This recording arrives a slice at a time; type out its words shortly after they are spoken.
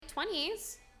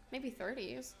20s, maybe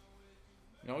 30s.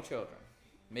 No children.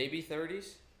 Maybe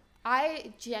 30s?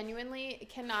 I genuinely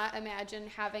cannot imagine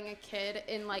having a kid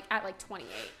at 28.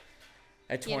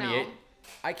 At 28?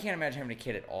 I can't imagine having a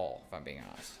kid at all, if I'm being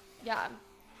honest. Yeah.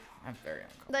 I'm very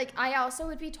uncomfortable. Like, I also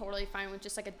would be totally fine with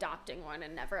just, like, adopting one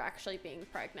and never actually being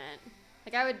pregnant.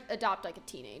 Like, I would adopt, like, a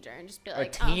teenager and just be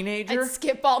like... A teenager? I'd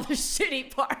skip all the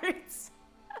shitty parts.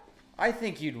 I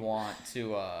think you'd want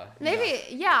to, Maybe,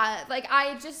 yeah. Like,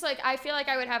 I feel like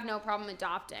I would have no problem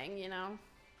adopting, you know?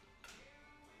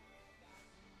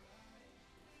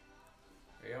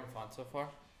 Are you having fun so far?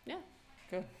 Yeah.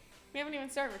 Good. We haven't even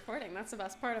started recording. That's the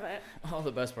best part of it. Oh,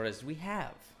 the best part is we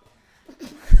have.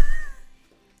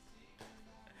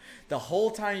 The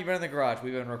whole time you've been in the garage,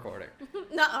 we've been recording.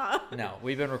 Nuh-uh. No,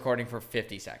 we've been recording for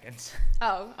 50 seconds.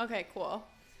 Oh, okay, cool.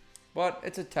 But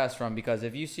it's a test run because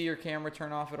if you see your camera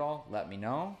turn off at all, let me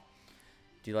know.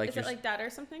 Do you like Is it like that or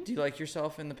something? Do you like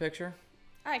yourself in the picture?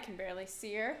 I can barely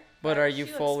see her. But are you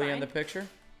she looks fully in fine. the picture?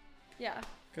 Yeah.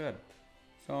 Good.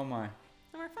 So am I. And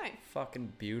we're fine.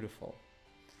 Fucking beautiful.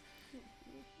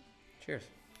 Cheers.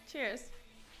 Cheers.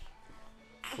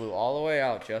 Flew all the way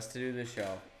out just to do this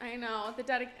show. I know.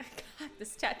 God,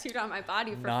 this tattooed on my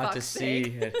body for Not to fuck's see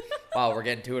sake. it. Wow, we're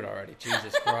getting to it already.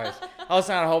 Jesus Christ. I was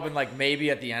kind of hoping like maybe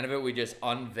at the end of it we just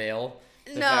unveil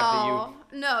the fact that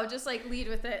you... No, just like lead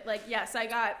with it. Like, yes, I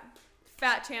got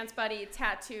Fat Chance Buddy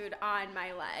tattooed on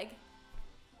my leg.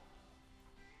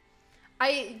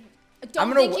 I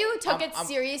don't think you took it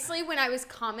seriously when I was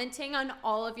commenting on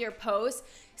all of your posts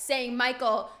saying,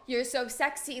 Michael, you're so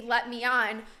sexy, let me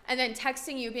on. And then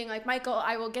texting you being like, Michael,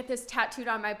 I will get this tattooed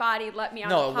on my body, let me on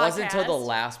No, the it wasn't until the podcast."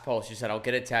 last post. You said, I'll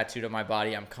get it tattooed on my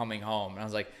body. I'm coming home. And I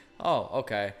was like, oh,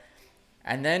 okay.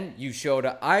 And then you showed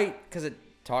up.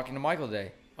 Talking to Michael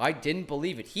today, I didn't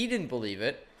believe it. He didn't believe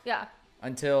it. Yeah.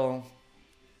 Until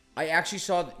I actually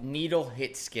saw the needle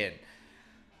hit skin.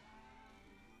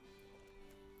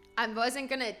 I wasn't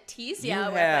going to tease You you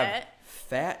with have it.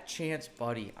 Fat Chance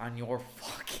Buddy on your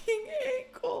fucking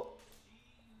ankle.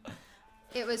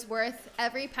 It was worth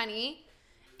every penny.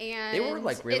 And They were,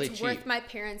 like, really it's cheap. worth my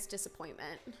parents'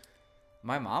 disappointment.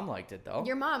 My mom liked it, though.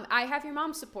 Your mom. I have your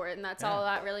mom's support, and that's Yeah. all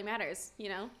that really matters, you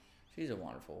know? She's a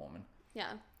wonderful woman.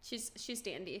 Yeah. She's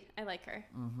dandy. I like her.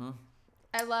 Mm-hmm.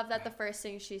 I love that the first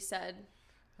thing she said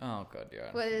Oh, good,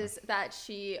 yeah. was that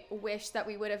she wished that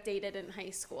we would have dated in high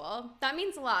school. That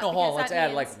means a lot. No, hold on. Let's that add,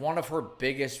 means- like, one of her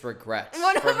biggest regrets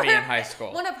One of from me her- in high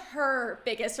school. One of her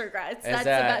biggest regrets. Is That's the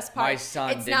that best part. my son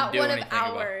it's didn't not do one of anything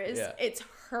about it. ours. Yeah. It's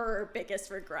her biggest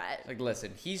regret. Like,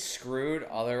 listen, he's screwed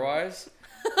otherwise.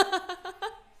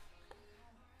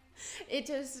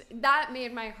 That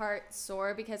made my heart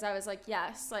sore because I was like,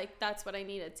 yes, like that's what I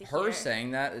needed to hear. Her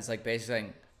saying that is like basically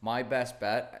saying, my best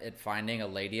bet at finding a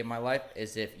lady in my life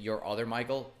is if your other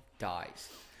Michael dies.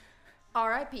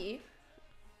 R.I.P.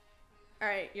 All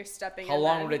right, you're stepping in. How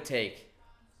long then. would it take?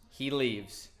 He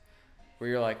leaves. Where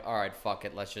you're like, all right, fuck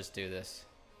it, let's just do this.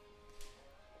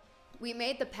 We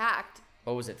made the pact.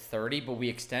 What was it, 30? But we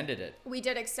extended it. We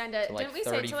did extend it. To, like, Didn't we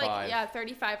say to 35.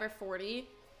 35 or 40?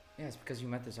 Yeah, it's because you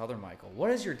met this other Michael.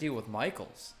 What is your deal with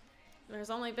Michaels? There's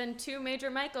only been 2 major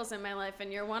Michaels in my life,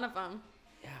 and you're one of them.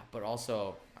 Yeah, but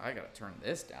also, I gotta turn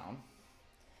this down.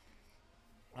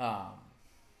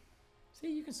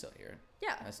 See, you can still hear it.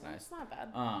 Yeah, That's nice. It's not bad.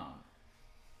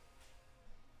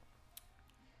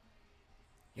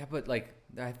 Yeah, but like,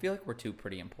 I feel like we're two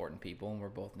pretty important people, and we're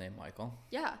both named Michael.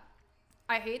 Yeah.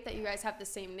 I hate that you guys have the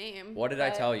same name. What did I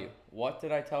tell you? What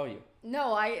did I tell you?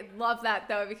 No, I love that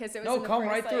though because it was. No, in the come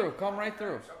first, right like- through. Come right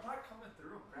through. I'm not coming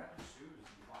through. I'm grabbing shoes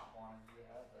and not wanting you to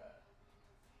have that.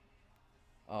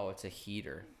 Oh, it's a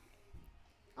heater.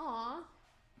 Aw.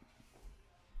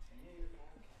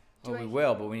 Oh, we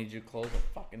will, but we need you to close the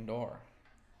fucking door.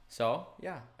 So,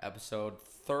 yeah, episode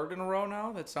 3rd in a row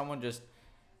now that someone just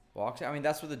walks out. I mean,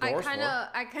 that's what the door's for.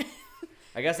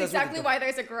 I guess that's exactly what why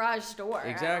there's a garage door.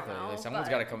 Exactly. I don't know, Like, someone's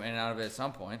but- got to come in and out of it at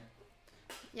some point.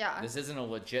 Yeah. This isn't a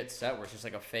legit set where it's just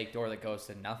like a fake door that goes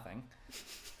to nothing.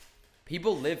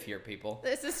 People live here, people.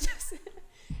 This is just.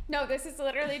 No, this is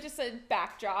literally just a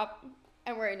backdrop,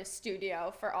 and we're in a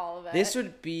studio for all of it. This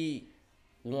would be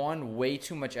way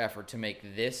too much effort to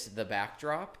make this the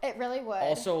backdrop. It really would.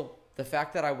 Also, the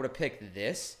fact that I would have picked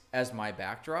this as my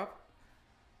backdrop.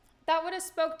 That would have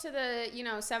spoke to the,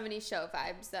 70s show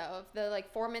vibes, though. Of the,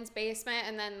 foreman's basement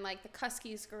and then, the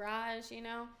Kuski's garage,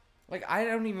 Like, I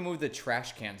don't even move the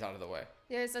trash cans out of the way.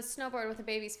 There's a snowboard with a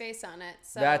baby's face on it.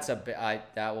 So That's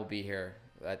that will be here.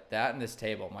 That and this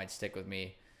table might stick with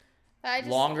me I just,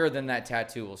 longer than that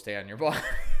tattoo will stay on your body.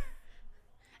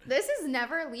 This is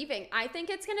never leaving. I think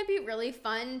it's going to be really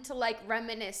fun to like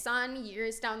reminisce on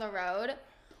years down the road,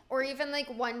 or even like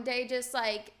one day just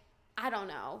like, I don't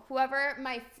know,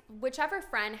 whichever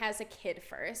friend has a kid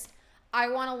first, I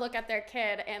want to look at their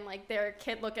kid and like their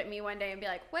kid look at me one day and be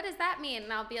like, what does that mean?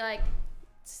 And I'll be like,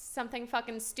 something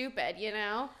fucking stupid, you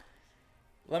know?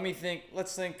 Let's think,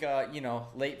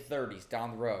 late 30s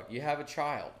down the road. You have a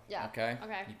child. Yeah. Okay?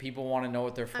 Okay. People want to know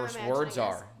what their first words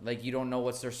are. Like, you don't know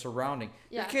what's their surrounding.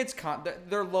 Yeah. Your kids,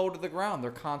 they're low to the ground.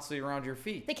 They're constantly around your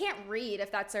feet. They can't read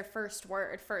if that's their first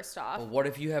word, first off. But what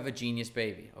if you have a genius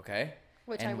baby, okay?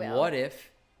 Which I will. And what if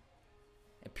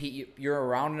you're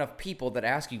around enough people that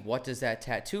ask you, what does that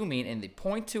tattoo mean? And they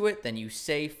point to it, then you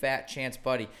say fat chance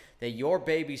buddy. That your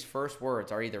baby's first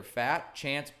words are either fat,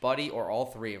 chance, buddy, or all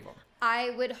three of them.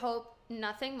 I would hope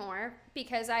nothing more,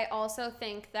 because I also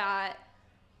think that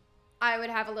I would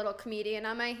have a little comedian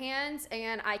on my hands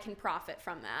and I can profit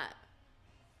from that.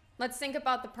 Let's think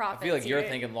about the profits. I feel like here. you're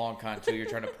thinking long con too. You're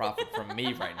trying to profit from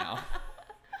me right now.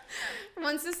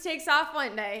 Once this takes off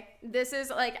one day, this is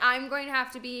like, I'm going to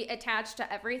have to be attached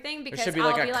to everything, because there should be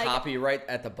like a copyright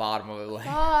at the bottom of it. Like,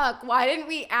 fuck, why didn't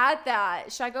we add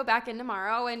that? Should I go back in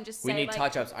tomorrow and just say, we need like,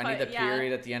 touch-ups. I need the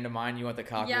period at the end of mine. You want the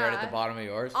copyright at the bottom of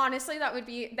yours? Honestly, that would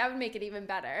make it even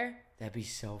better. That'd be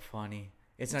so funny.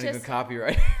 It's not even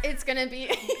copyright. It's going to be...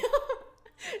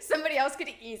 Somebody else could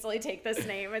easily take this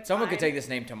name. Someone could take this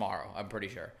name tomorrow, I'm pretty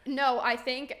sure. No, I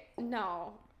think...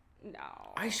 No.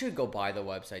 I should go buy the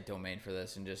website domain for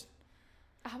this and just...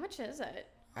 How much is it?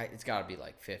 It's got to be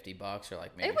like $50 or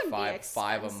like maybe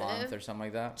five a month or something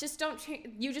like that. Just don't change.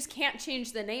 You just can't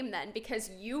change the name then,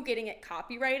 because you getting it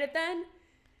copyrighted then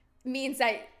means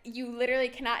that you literally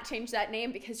cannot change that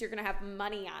name, because you're going to have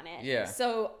money on it. Yeah.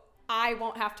 So I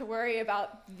won't have to worry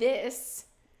about this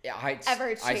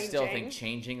ever changing. I still think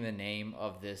changing the name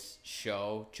of this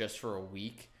show just for a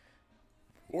week,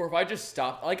 or if I just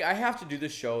stop, like, I have to do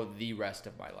this show the rest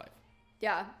of my life.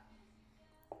 Yeah.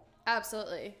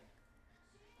 Absolutely.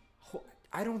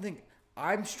 I don't think...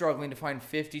 I'm struggling to find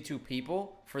 52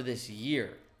 people for this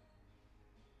year.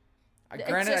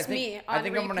 Granted, just me I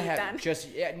think I'm going to have then.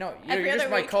 You're just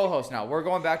my co-host now. We're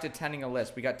going back to tending a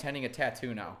list. We got tending a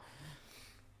tattoo now.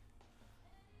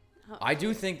 I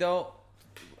do think, though...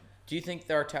 Do you think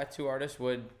that our tattoo artist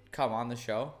would come on the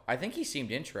show? I think he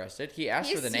seemed interested. He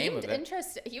asked for the name of it.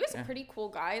 Interested. He was a pretty cool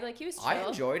guy. Like, he was chill. I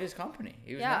enjoyed his company.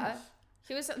 He was nice.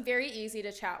 He was very easy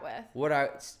to chat with. What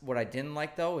I didn't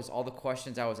like, though, is all the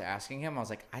questions I was asking him. I was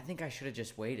like, I think I should have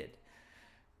just waited.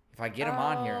 If I get him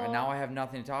on here, and now I have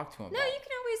nothing to talk to him about. No, you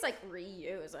can always, like,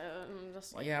 reuse it.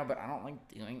 Just, like... Yeah, but I don't like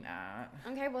doing that.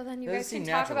 Okay, well, then you guys can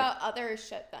talk about other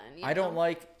shit then. I don't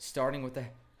like starting with the...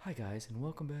 Hi guys, and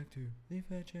welcome back to the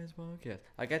Fat Chance Podcast.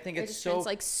 Like, I think it's so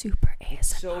like super ASMR.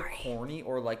 It's so corny,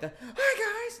 or like the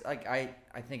hi guys. Like,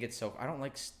 I think it's so... I don't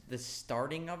like the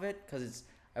starting of it, because it's...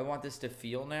 I want this to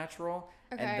feel natural.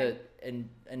 Okay. And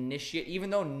initiate,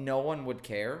 even though no one would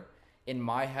care, in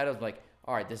my head of like,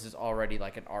 all right, this is already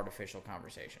like an artificial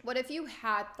conversation. What if you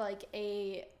had like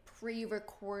a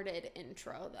pre-recorded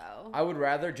intro though? I would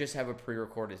rather just have a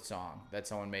pre-recorded song that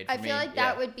someone made for me. I feel like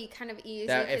that would be kind of easy.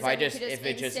 That if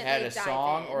it just had a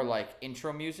song or like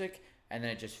intro music, and then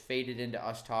it just faded into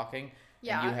us talking.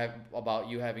 Yeah.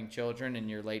 And you having children in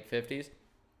your late 50s,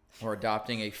 or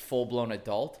adopting a full-blown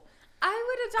adult. I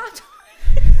would adopt.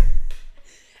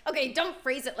 Okay, don't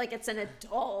phrase it like it's an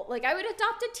adult. Like, I would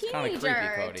adopt a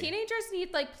teenager. Creepy, Teenagers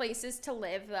need like places to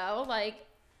live, though. Like,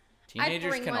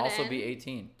 teenagers can also be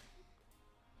 18.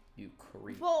 You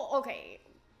creep. Well, okay.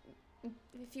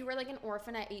 If you were like an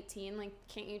orphan at 18, like,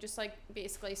 can't you just like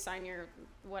basically sign your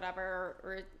whatever?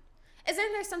 Or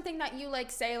isn't there something that you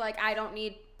like say like, I don't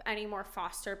need any more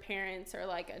foster parents or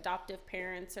like adoptive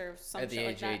parents or something? At the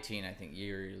age of 18, I think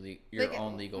you're your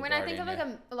own legal guardian. When I think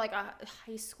of like a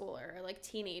high schooler or like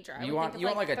teenager, you want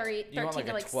like a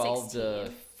 12 16.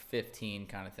 To 15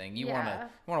 kind of thing. You want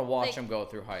to watch them go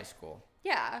through high school.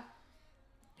 Yeah.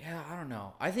 Yeah, I don't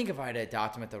know. I think if I had to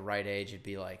adopt them at the right age, it'd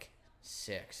be like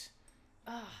 6.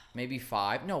 Maybe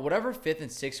 5. No, whatever 5th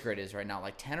and 6th grade is right now,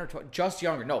 like 10 or 12, just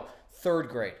younger. No, 3rd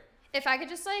grade. If I could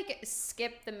just like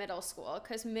skip the middle school,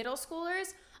 because middle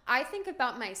schoolers, I think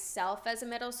about myself as a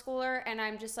middle schooler, and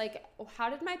I'm just like, how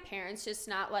did my parents just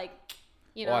not like,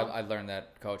 you know? Well, I learned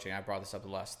that coaching. I brought this up the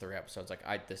last 3 episodes.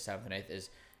 Like, the 7th and 8th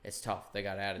it's tough. They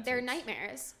got attitudes. They're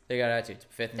nightmares. They got attitudes.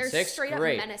 5th and 6th, They're straight up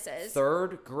menaces.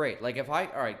 3rd grade. Like,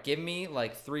 all right, give me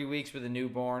like 3 weeks with a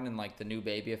newborn and like the new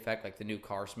baby effect, like the new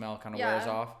car smell kind of wears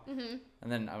off. Mm-hmm.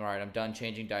 And then, all right, I'm done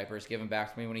changing diapers. Give him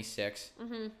back to me when he's 6.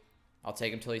 Mm-hmm. I'll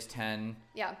take him till he's 10.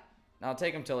 Yeah. I'll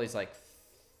take him till he's like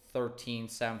 13,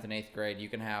 7th, and 8th grade. You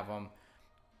can have him.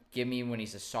 give me when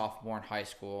he's a sophomore in high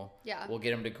school. Yeah. We'll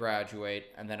get him to graduate,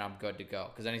 and then I'm good to go.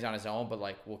 Because then he's on his own, but,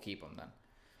 like, we'll keep him then.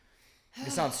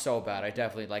 It sounds so bad. I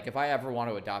definitely, like, if I ever want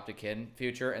to adopt a kid in the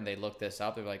future and they look this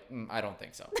up, they're like, I don't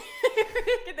think so.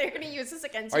 They're going to use this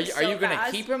against you. you. Are you going to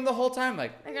keep him the whole time?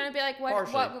 Like, they're going to be like,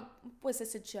 what was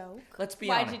this a joke? Let's be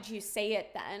honest. Why did you say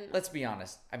it then? Let's be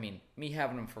honest. I mean, me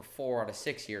having him for 4 out of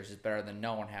 6 years is better than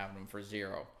no one having him for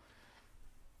 0.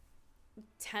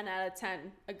 10 out of 10.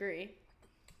 Agree.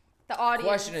 The audience.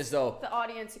 Question is, though. The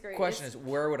audience agrees. Question is,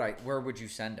 where would you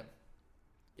send him?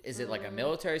 Is it like a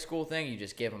military school thing? You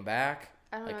just give him back?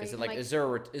 I don't know. Is it like, is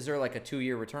there like a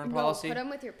 2-year return policy? Put him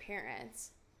with your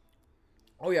parents.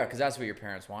 Oh yeah, because that's what your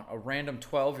parents want. A random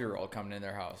 12-year-old coming in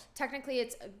their house. Technically,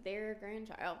 it's their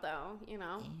grandchild, though. You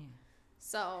know. Yeah.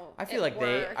 So I feel like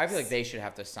they should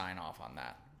have to sign off on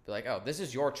that. Be like, oh, this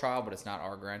is your child, but it's not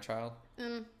our grandchild.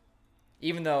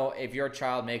 Even though if your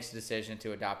child makes a decision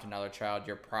to adopt another child,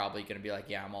 you're probably gonna be like,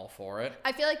 yeah, I'm all for it.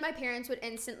 I feel like my parents would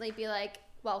instantly be like,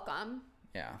 welcome.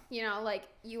 Yeah. You know, like,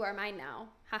 you are mine now.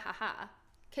 Ha ha ha.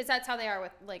 Because that's how they are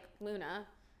with, like, Luna.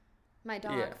 My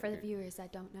dog, for the viewers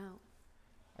that don't know.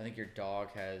 I think your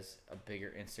dog has a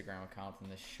bigger Instagram account than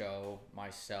the show,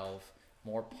 myself,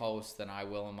 more posts than I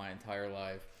will in my entire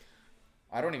life.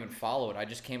 I don't even follow it. I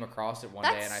just came across it one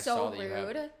day and I saw that you have...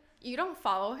 That's so rude. You don't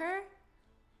follow her?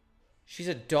 She's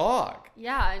a dog.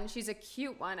 Yeah, and she's a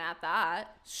cute one at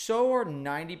that. So are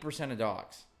 90% of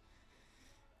dogs.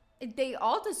 They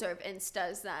all deserve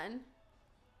Instas then.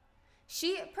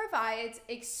 She provides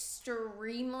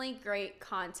extremely great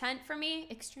content for me.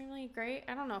 Extremely great?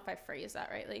 I don't know if I phrased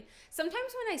that rightly. Sometimes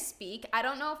when I speak, I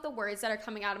don't know if the words that are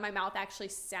coming out of my mouth actually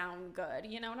sound good.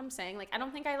 You know what I'm saying? Like, I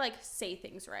don't think I, like, say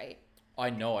things right.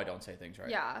 I know I don't say things right.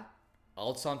 Yeah.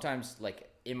 I'll sometimes, like,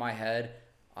 in my head,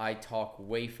 I talk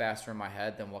way faster in my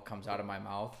head than what comes out of my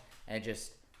mouth. And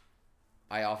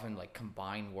I often, like,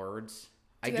 combine words.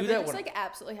 Do you ever just like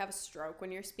absolutely have a stroke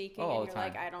when you're speaking and you're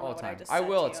like, I don't know what I just said? I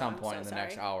will at some point in the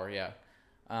next hour, yeah.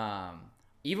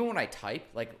 Even when I type,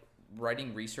 like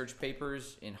writing research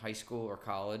papers in high school or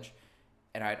college,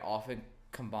 and I'd often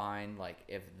combine like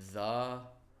if it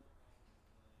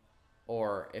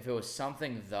was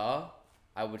something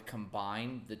I would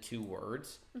combine the two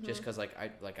words just because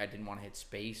I didn't want to hit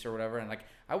space or whatever, and like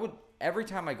I would every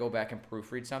time I go back and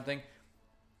proofread something,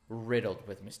 riddled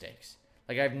with mistakes.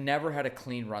 Like, I've never had a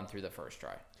clean run through the first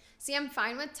try. See, I'm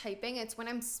fine with typing. It's when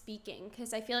I'm speaking,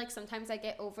 because I feel like sometimes I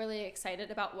get overly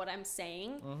excited about what I'm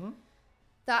saying.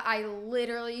 That I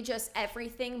literally just,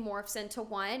 everything morphs into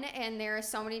one. And there are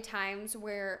so many times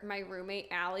where my roommate,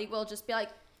 Allie, will just be like,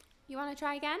 you want to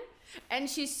try again? And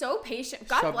she's so patient.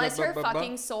 God bless her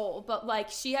fucking soul. But, like,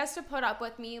 she has to put up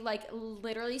with me, like,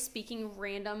 literally speaking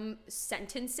random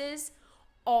sentences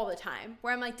all the time.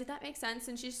 Where I'm like, did that make sense?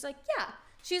 And she's just like, yeah.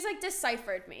 She's, like,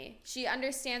 deciphered me. She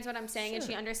understands what I'm saying, and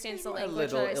she understands the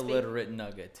language that I speak. A little illiterate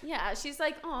nugget. Yeah, she's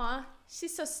like, aw,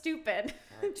 she's so stupid.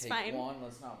 Right, it's take fine. One.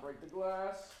 Let's not break the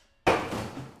glass.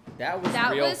 That was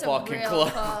real fucking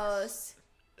close.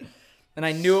 And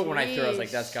I knew it when I threw it. I was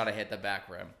like, that's got to hit the back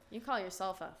rim. You call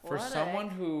yourself a... For someone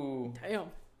who... Damn.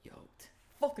 Yoked.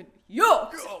 Fucking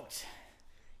yoked.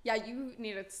 Yeah, you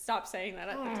need to stop saying that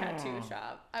at the tattoo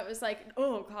shop. I was like,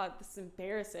 oh, God, this is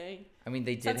embarrassing. I mean,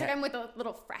 they did... Sounds like I'm with a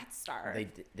little frat star.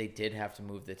 They did have to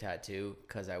move the tattoo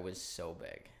because I was so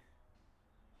big.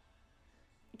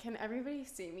 Can everybody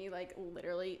see me, like,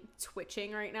 literally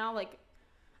twitching right now? Like,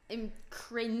 I'm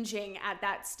cringing at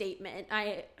that statement.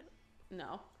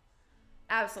 No.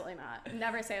 Absolutely not.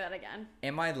 Never say that again.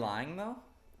 Am I lying, though?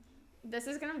 This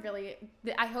is going to really...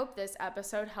 I hope this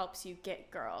episode helps you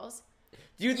get girls.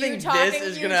 Do you think this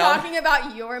is going to help? Talking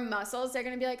about your muscles, they're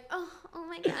going to be like, oh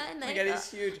my God, Michael. My God,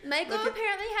 he's huge. Michael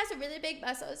apparently has a really big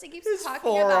muscles. He keeps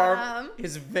talking about them.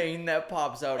 His vein that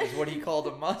pops out is what he called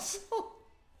a muscle.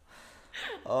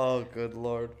 Oh, good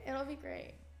Lord. It'll be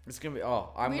great. It's going to be,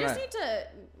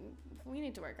 we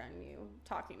need to work on you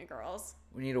talking to girls.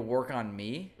 We need to work on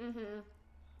me? Mm-hmm.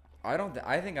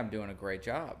 I think I'm doing a great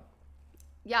job.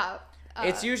 Yeah.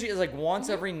 It's usually like once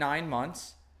every 9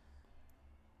 months.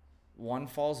 One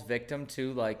falls victim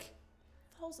to like...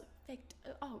 Falls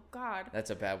victim? Oh, God.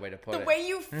 That's a bad way to put it. The way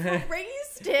you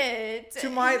phrased it. To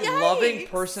my loving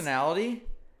personality.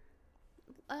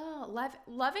 Oh,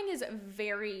 loving is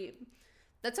very...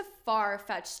 That's a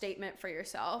far-fetched statement for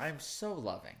yourself. I'm so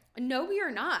loving. No, you're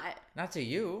not. Not to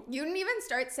you. You didn't even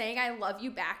start saying I love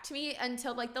you back to me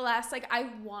until like the last, like, I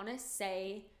want to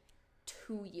say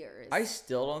 2 years. I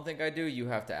still don't think I do. You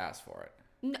have to ask for it.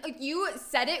 No, you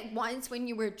said it once when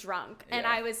you were drunk, and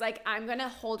I was like, I'm going to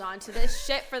hold on to this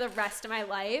shit for the rest of my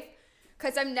life,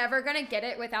 Because I'm never going to get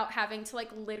it without having to, like,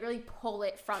 literally pull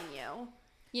it from you.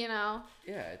 You know?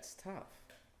 Yeah, it's tough.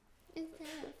 It's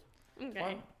tough. Okay.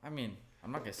 Well, I mean,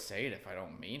 I'm not going to say it if I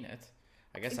don't mean it.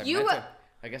 I guess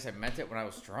I meant it when I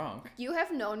was drunk. You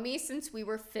have known me since we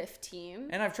were 15.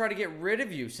 And I've tried to get rid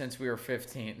of you since we were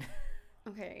 15.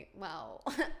 Okay, well,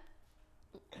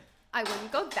 I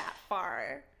wouldn't go that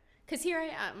far. Because here I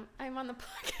am. I'm on the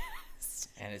podcast.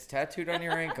 And it's tattooed on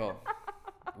your ankle.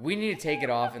 We need to take it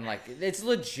off and, like, it's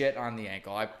legit on the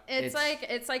ankle. It's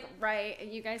like right,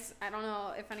 you guys, I don't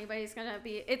know if anybody's going to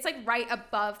be, it's like right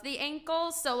above the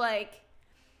ankle. So, like,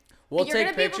 we'll you're going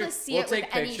to be able to see it with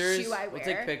any shoe I wear. We'll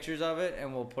take pictures of it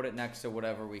and we'll put it next to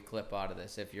whatever we clip out of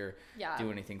this if you're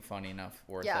doing anything funny enough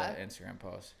worth an Instagram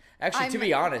post. Actually, to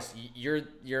be honest,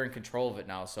 you're in control of it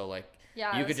now. So, like,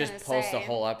 you could just post the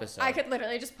whole episode. I could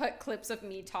literally just put clips of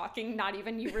me talking, not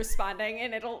even you responding,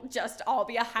 and it'll just all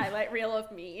be a highlight reel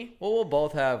of me. Well, we'll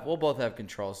both have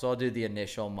control. So I'll do the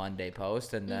initial Monday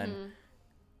post, and then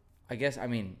I guess, I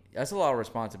mean, that's a lot of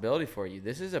responsibility for you.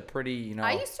 This is a pretty, you know.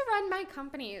 I used to run my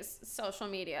company's social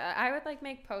media. I would, like,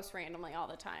 make posts randomly all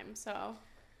the time. So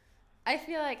I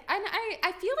feel like, and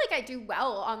I feel like I do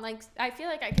well on, like, I feel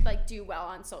like I could, like, do well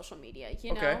on social media,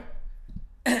 you know? Okay.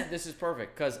 This is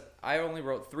perfect because I only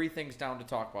wrote 3 things down to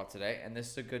talk about today, and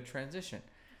this is a good transition.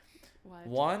 What?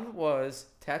 1 was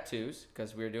tattoos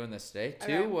because we were doing this today.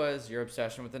 2 was your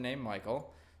obsession with the name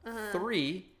Michael.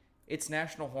 3, it's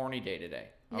National Horny Day today.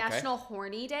 Okay? National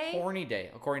Horny Day? Horny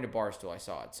Day, according to Barstool, I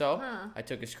saw it. So I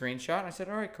took a screenshot and I said,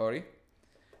 all right, Cody,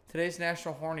 today's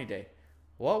National Horny Day.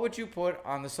 What would you put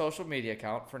on the social media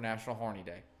account for National Horny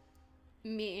Day?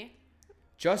 Me.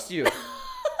 Just you.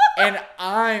 And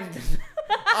I'm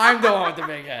the one with the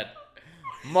big head.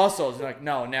 Muscles. You're like,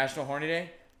 no, National Horny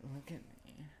Day? Look at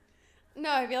me. No,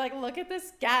 I'd be like, look at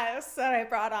this guest that I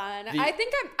brought on. I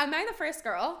think am I the first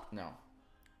girl? No.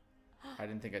 I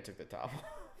didn't think I took the top.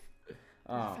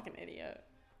 Fucking idiot.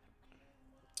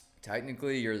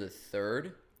 Technically, you're the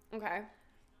 3rd. Okay.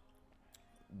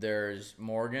 There's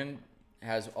Morgan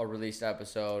has a released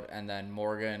episode, and then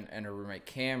Morgan and her roommate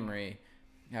Camry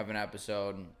have an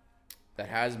episode that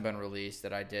hasn't been released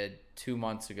that I did 2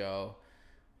 months ago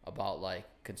about, like,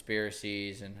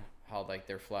 conspiracies and how, like,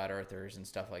 they're flat earthers and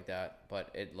stuff like that. But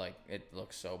it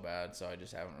looks so bad, so I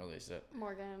just haven't released it.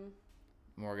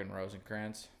 Morgan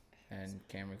Rosencrantz and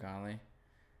Camry Conley.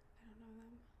 I don't know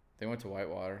them. They went to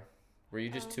Whitewater. Were you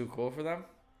just too cool for them?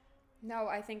 No,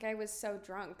 I think I was so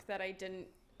drunk that I didn't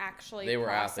actually They were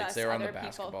process athletes. They were on the other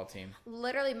basketball people. team.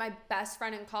 Literally, my best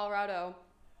friend in Colorado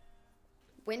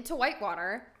went to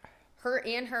Whitewater. Her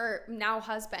and her now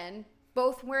husband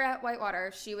both were at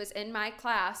Whitewater. She was in my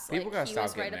class. People like, gotta he stop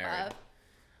was right getting married. above.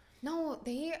 No,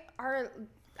 they are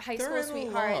high They're school in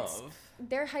sweethearts. love.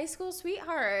 They're high school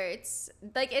sweethearts.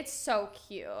 Like, it's so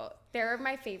cute. They're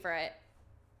my favorite.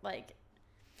 Like,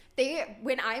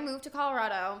 when I moved to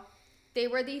Colorado, they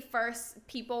were the first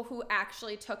people who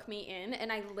actually took me in,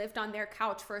 and I lived on their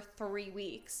couch for 3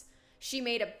 weeks. She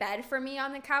made a bed for me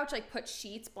on the couch, like put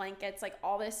sheets, blankets, like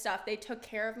all this stuff. They took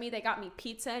care of me. They got me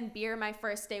pizza and beer my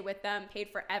first day with them, paid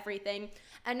for everything.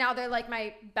 And now they're like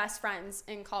my best friends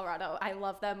in Colorado. I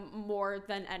love them more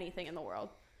than anything in the world.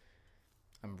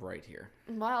 I'm right here.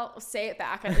 Well, say it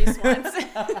back at least once.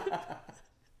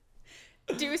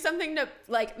 Do something to,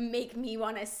 like, make me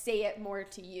want to say it more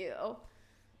to you.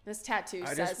 This tattoo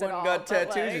says it all. I just went and got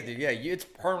tattoos with you. Yeah, it's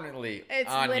permanently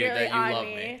on you that you love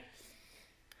me.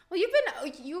 Well,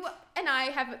 you and I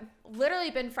have literally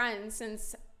been friends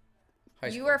since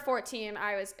you were 14.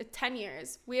 I was 10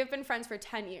 years. We have been friends for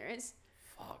 10 years.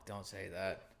 Fuck, don't say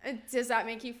that. Does that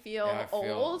make you feel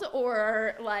old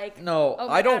or like? No, oh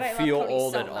I don't God, feel love Cody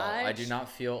old so at all. much. I do not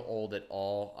feel old at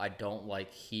all. I don't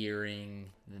like hearing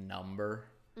the number.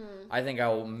 I think I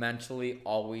will mentally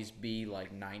always be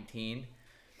like 19.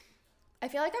 I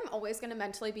feel like I'm always going to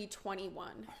mentally be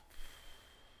 21.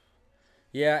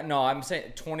 Yeah, no, I'm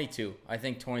saying 22. I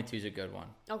think 22 is a good one.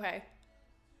 Okay.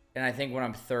 And I think when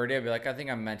I'm 30, I'll be like, I think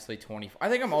I'm mentally 24. I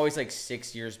think I'm always like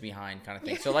 6 years behind kind of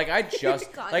thing. So like I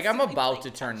just, like I'm about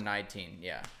to turn 19.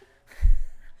 Yeah.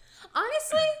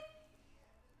 Honestly,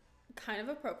 kind of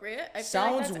appropriate. I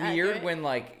Sounds feel like weird accurate. when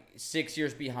like 6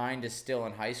 years behind is still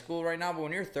in high school right now. But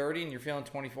when you're 30 and you're feeling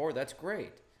 24, that's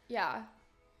great. Yeah.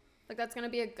 Like that's going to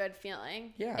be a good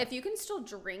feeling. Yeah. If you can still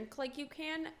drink like you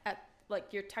can at, like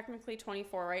you're technically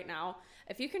 24 right now.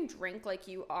 If you can drink like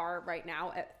you are right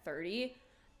now at 30,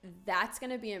 that's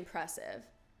going to be impressive.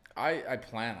 I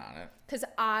plan on it. Because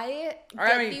I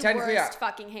get the worst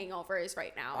fucking hangovers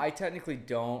right now. I technically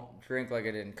don't drink like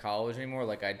I did in college anymore.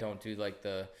 Like I don't do like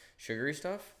the sugary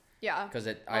stuff. Yeah. Because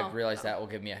I realized that will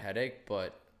give me a headache.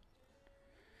 But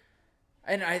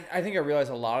And I think I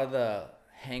realized a lot of the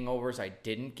hangovers I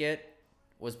didn't get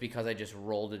was because I just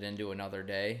rolled it into another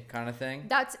day kind of thing.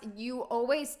 You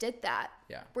always did that.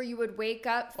 Yeah. Where you would wake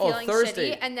up feeling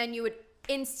Thursday. shitty and then you would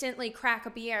instantly crack a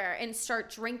beer and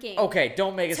start drinking. Okay,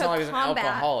 don't make it sound like I was an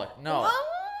alcoholic. No.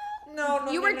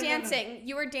 No. You were dancing. No.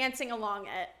 You were dancing along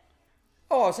it.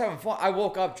 Oh, I was having fun. I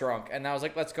woke up drunk, and I was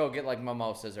like, let's go get, like,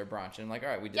 mimosas or brunch. And I'm like, all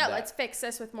right, we did that. Yeah, let's fix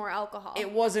this with more alcohol.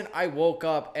 It wasn't, I woke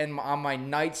up, and on my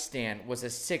nightstand was a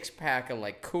 6-pack of,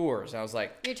 like, Coors. I was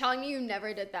like... You're telling me you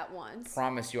never did that once?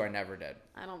 Promise you I never did.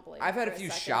 I don't believe I've had a few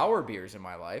shower beers in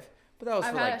my life, but that was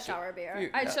I've for, had like... a shower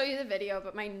beer. I'd show you the video,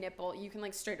 but my nipple, you can,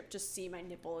 like, straight up just see my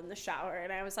nipple in the shower.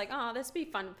 And I was like, oh, this would be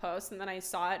fun to post. And then I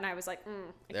saw it, and I was like,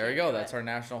 There you go. That's our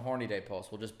National Horny Day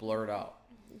post. We'll just blur it out.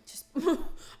 Just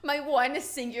my one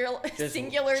singular just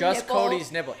nipple.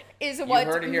 Cody's nipple is what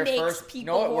you heard it here makes first.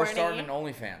 people horny. horny. We're starting an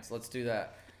OnlyFans. Let's do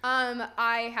that.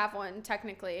 I have one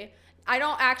technically. I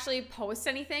don't actually post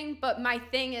anything, but my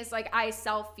thing is like I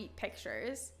sell feet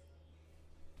pictures.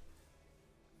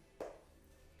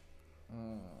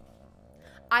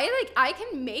 I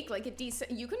can make like a decent.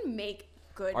 You can make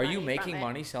good. Are you making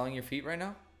money selling your feet right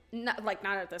now? Not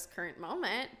at this current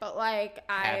moment, but like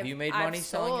have you made money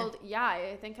selling? Yeah,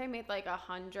 I think I made like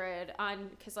 100 on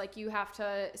because like you have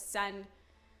to send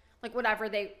like whatever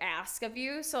they ask of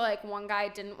you. So like one guy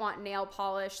didn't want nail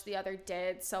polish, the other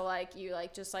did. So like you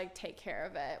like just like take care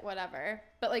of it, whatever.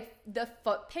 But like the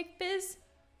foot pick biz,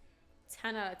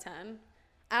 10 out of 10.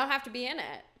 I don't have to be in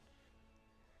it.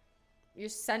 You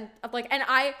send like, and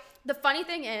the funny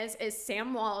thing is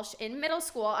Sam Walsh in middle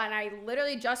school, and I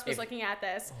literally just was looking at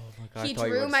this. Oh my God, he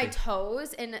drew my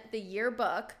toes in the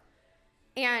yearbook,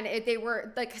 and they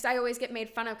were like, because I always get made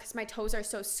fun of because my toes are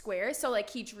so square. So like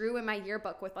he drew in my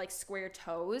yearbook with like square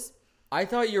toes. I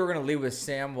thought you were gonna leave with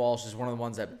Sam Walsh as one of the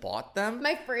ones that bought them.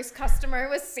 My first customer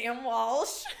was Sam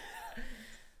Walsh.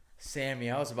 Sammy,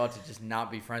 I was about to just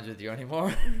not be friends with you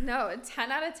anymore. No,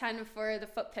 10 out of 10 for the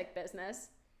foot pick business.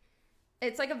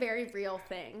 It's like a very real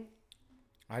thing.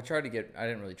 I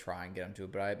didn't really try and get him to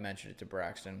it, but I mentioned it to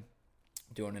Braxton,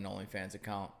 doing an OnlyFans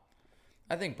account.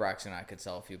 I think Braxton and I could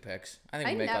sell a few pics.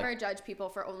 I never judge people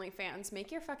for OnlyFans.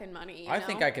 Make your fucking money. I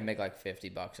think I could make like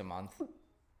 $50 a month.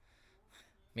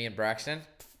 Me and Braxton?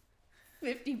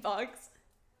 $50.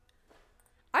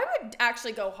 I would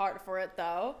actually go hard for it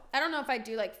though. I don't know if I'd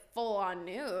do like full on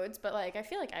nudes, but like I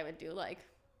feel like I would do like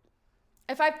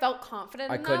if I felt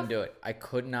confident enough. I couldn't do it. I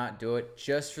could not do it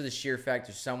just for the sheer fact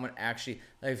if someone actually,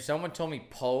 like if someone told me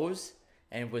pose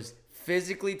and was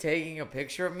physically taking a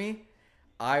picture of me,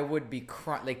 I would be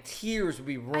crying. Like tears would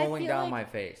be rolling down my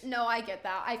face. No, I get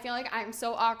that. I feel like I'm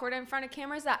so awkward in front of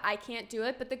cameras that I can't do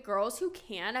it. But the girls who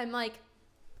can, I'm like,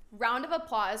 round of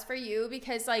applause for you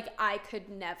because like I could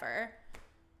never.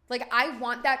 Like I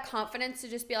want that confidence to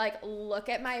just be like, look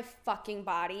at my fucking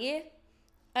body.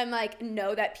 And like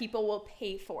know that people will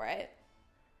pay for it.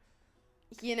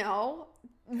 You know?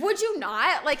 Would you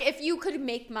not? Like if you could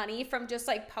make money from just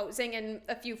like posing in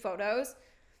a few photos,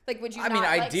 like would you not? I mean,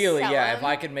 ideally, like, yeah. If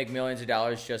I could make millions of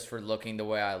dollars just for looking the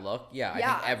way I look, yeah, I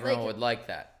think everyone would like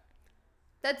that.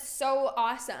 That's so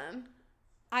awesome.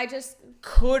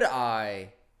 Could I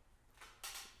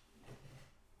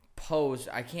pose?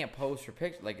 I can't pose for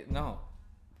pictures. Like, no.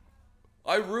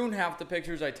 I ruin half the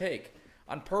pictures I take.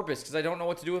 On purpose, because I don't know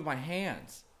what to do with my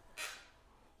hands.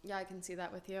 Yeah, I can see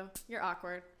that with you. You're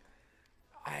awkward.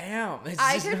 I am.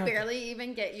 I could barely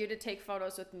even get you to take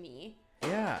photos with me.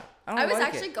 Yeah. I was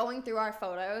actually going through our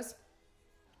photos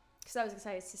because I was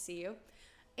excited to see you.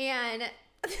 And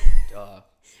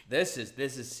this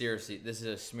is seriously, this is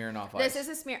a Smirnoff Ice. This is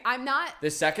a smear. I'm not.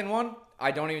 This second one,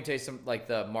 I don't even taste some like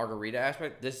the margarita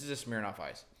aspect. This is a Smirnoff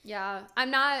Ice. Yeah,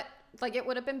 I'm not like it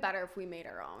would have been better if we made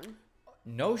our own.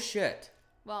 No shit.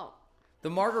 Well, the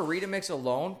margarita mix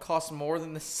alone costs more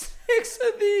than the 6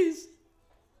 of these.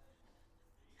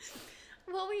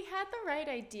 Well, we had the right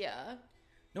idea.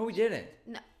 No, we didn't.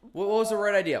 No. What was the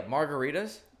right idea?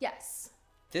 Margaritas? Yes.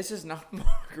 This is not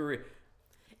margarita.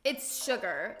 It's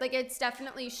sugar. Like, it's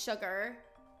definitely sugar.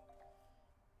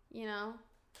 You know?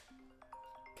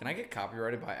 Can I get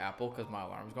copyrighted by Apple because my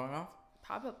alarm's going off?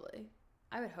 Probably.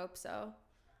 I would hope so.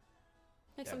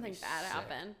 Make something bad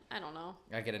happen. I don't know.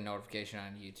 I get a notification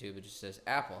on YouTube. It just says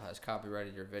Apple has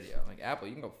copyrighted your video. I'm like, Apple,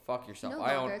 you can go fuck yourself. No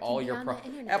I own all your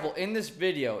Apple, in this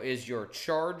video is your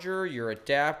charger, your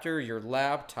adapter, your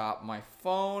laptop, my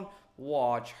phone,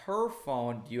 watch, her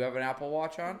phone. Do you have an Apple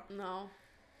Watch on? No.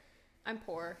 I'm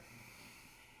poor.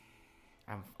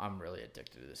 I'm really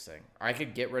addicted to this thing. I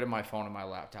could get rid of my phone and my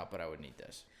laptop, but I would need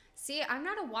this. See, I'm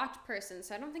not a watch person,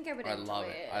 so I don't think I would enjoy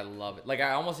it. I love it. Like,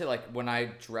 I almost say, like, when I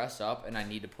dress up and I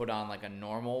need to put on, like, a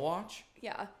normal watch.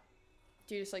 Yeah.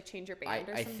 Do you just, like, change your band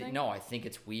or something? No, I think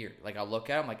it's weird. Like, I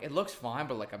look at it, I'm like, it looks fine,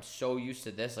 but, like, I'm so used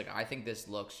to this. Like, I think this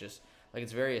looks just, like,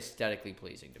 it's very aesthetically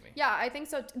pleasing to me. Yeah, I think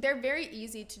so. They're very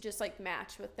easy to just, like,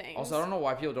 match with things. Also, I don't know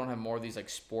why people don't have more of these, like,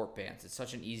 sport bands. It's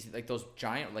such an easy, like, those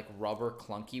giant, like, rubber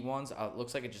clunky ones. It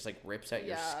looks like it just, like, rips at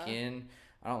your skin.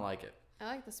 I don't like it. I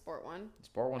like the sport one. The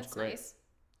sport one's great. Nice.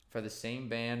 For the same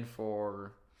band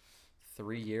for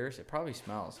 3 years, it probably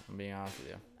smells, if I'm being honest with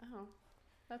you. Oh,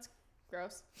 that's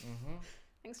gross. Mm-hmm.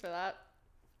 Thanks for that.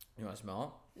 You want to smell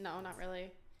it? No, not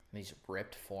really. These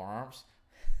ripped forearms.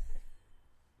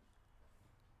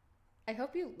 I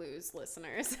hope you lose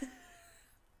listeners.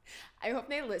 I hope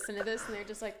they listen to this and they're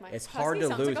just like, my it's hard to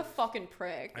sounds lose. like a fucking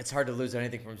prick. It's hard to lose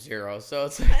anything from zero, so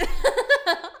it's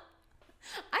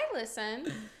I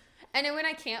listen. And then when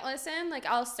I can't listen, like,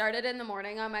 I'll start it in the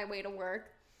morning on my way to work.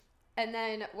 And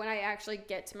then when I actually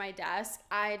get to my desk,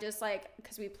 I just, like,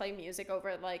 because we play music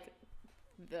over, like,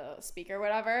 the speaker or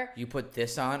whatever. You put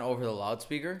this on over the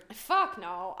loudspeaker? Fuck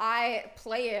no. I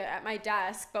play it at my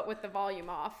desk, but with the volume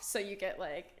off. So you get,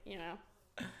 like, you know.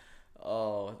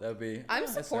 Oh, that'd be... I'm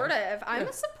supportive. I'm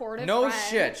a supportive No friend.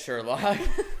 shit, Sherlock.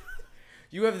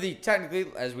 You have the, technically,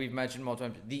 as we've mentioned multiple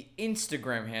times, the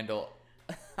Instagram handle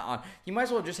on. You might as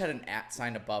well have just had an @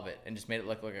 sign above it and just made it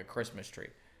look like a Christmas tree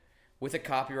with a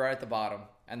copyright at the bottom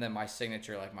and then my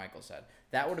signature, like Michael said.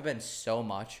 That would have been so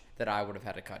much that I would have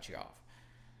had to cut you off.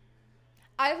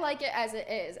 I like it as it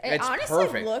is. It it's honestly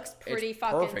perfect. looks pretty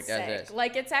fucking sick. As it is.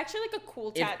 Like, it's actually like a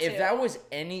cool tattoo. If that was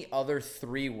any other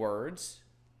 3 words,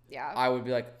 yeah, I would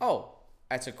be like, oh,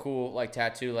 that's a cool, like,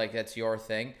 tattoo, like, that's your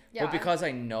thing. Yeah. But because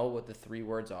I know what the 3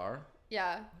 words are.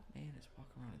 Yeah. Man, it's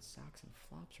walking around in socks and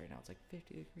flops right now. It's like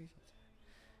 50 degrees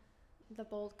outside. The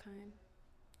bold kind.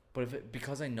 But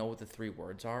because I know what the 3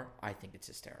 words are, I think it's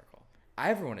hysterical.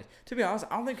 Everyone is. To be honest,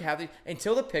 I don't think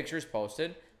until the picture is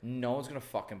posted, no one's going to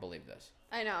fucking believe this.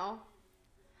 I know.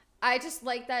 I just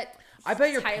like that. I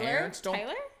bet your parents don't.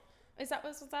 Tyler? Was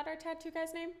that our tattoo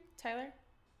guy's name? Tyler?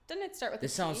 Didn't it start with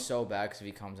this? Sounds so bad because if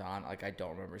he comes on, like, I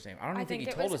don't remember his name. I don't even think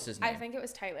he told us his name. I think it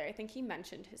was Tyler. I think he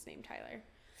mentioned his name, Tyler.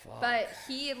 Fuck. But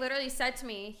he literally said to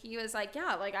me, he was like,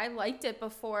 yeah, like, I liked it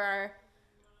before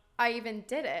I even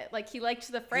did it. Like, he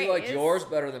liked the phrase. He liked yours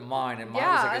better than mine, and mine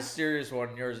was like a serious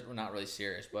one. Yours, well, not really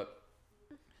serious, but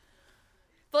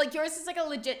like, yours is like a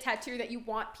legit tattoo that you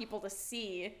want people to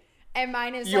see. And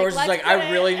mine is yours like, is like,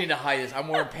 I really need to hide this. I'm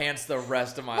wearing pants the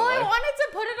rest of my life. Well, I wanted to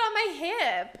put it on my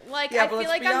hip. Like, yeah, I but feel let's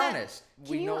like be honest.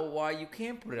 We know why you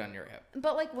can't put it on your hip.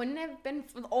 But, like, wouldn't have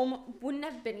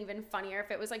been even funnier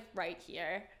if it was, like, right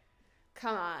here.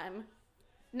 Come on.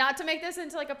 Not to make this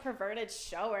into, like, a perverted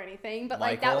show or anything, but,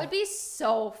 Michael, like, that would be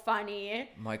so funny.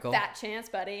 Michael. Fat chance,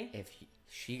 buddy. If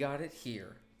she got it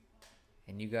here,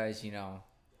 and you guys, you know.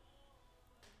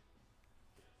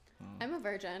 I'm a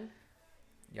virgin.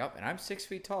 Yep, and I'm 6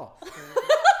 feet tall. Okay.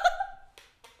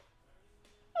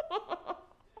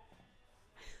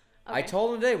 I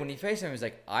told him today when he FaceTimed, he was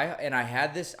like, I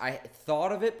had this, I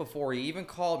thought of it before he even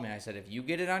called me. I said, if you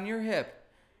get it on your hip,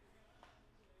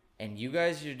 and you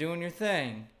guys are doing your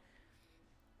thing,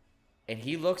 and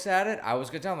he looks at it, I was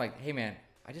going to tell him, like, hey, man,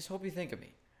 I just hope you think of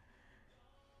me.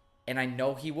 And I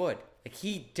know he would. Like,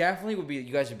 he definitely would be,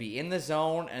 you guys would be in the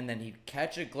zone, and then he'd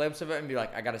catch a glimpse of it and be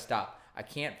like, I got to stop. I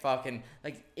can't fucking,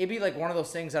 like, it'd be like one of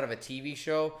those things out of a TV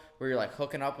show where you're, like,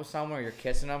 hooking up with someone or you're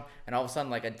kissing them, and all of a sudden,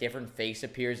 like, a different face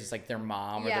appears. It's like their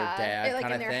mom or their dad like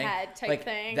kind of in their thing. Head type like,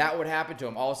 thing. That would happen to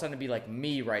him. All of a sudden, it'd be like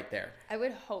me right there. I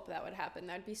would hope that would happen.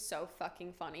 That'd be so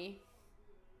fucking funny.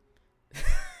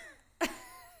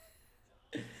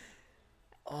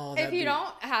 If you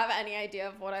don't have any idea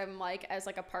of what I'm like as,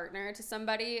 like, a partner to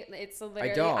somebody, it's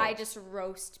literally I just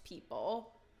roast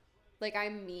people. Like,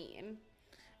 I'm mean.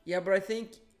 Yeah, but I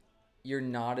think you're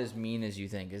not as mean as you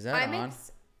think. Is that on?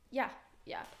 Yeah.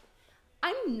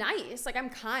 I'm nice. Like,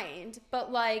 I'm kind.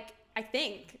 But, like, I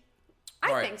think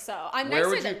so. I'm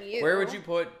nicer than you. Where would you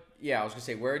put... Yeah, I was going to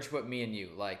say, where would you put me and you?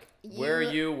 Like, where are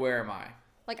you? Where am I?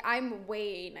 Like, I'm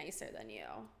way nicer than you.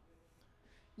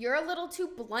 You're a little too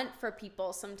blunt for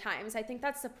people sometimes. I think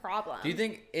that's the problem. Do you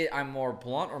think I'm more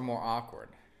blunt or more awkward?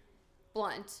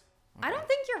 Blunt. Okay. I don't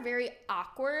think you're very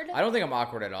awkward. I don't think I'm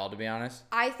awkward at all, to be honest.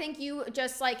 I think you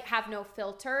just, like, have no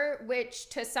filter, which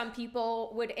to some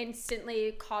people would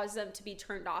instantly cause them to be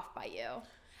turned off by you.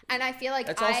 And I feel like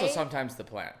that's also sometimes the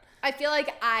plan. I feel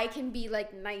like I can be,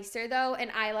 like, nicer, though, and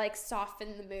I, like,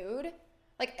 soften the mood.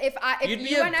 Like if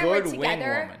you and I were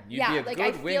together, like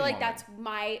I feel like that's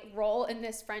my role in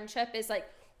this friendship is like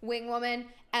wing woman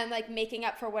and like making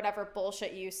up for whatever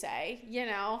bullshit you say, you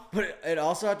know? But it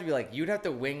also have to be like, you'd have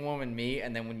to wing woman me,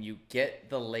 and then when you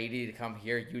get the lady to come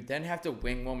here, you'd then have to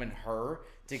wing woman her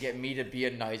to get me to be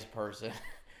a nice person.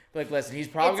 Like, listen, he's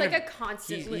probably it's like a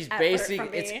constant he's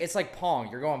basically it's like Pong.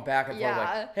 You're going back and forth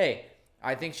like, hey,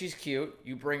 I think she's cute.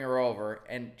 You bring her over,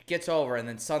 and gets over, and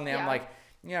then suddenly I'm like,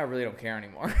 yeah, I really don't care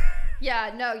anymore.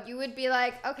 Yeah, no, you would be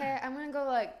like, okay, I'm gonna go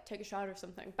like take a shot or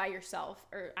something by yourself,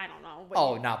 or I don't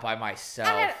know. Not by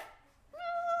myself.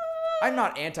 I'm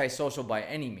not antisocial by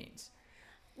any means.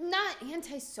 Not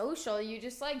antisocial. You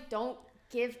just like don't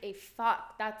give a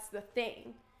fuck. That's the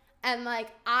thing. And like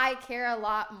I care a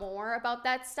lot more about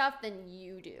that stuff than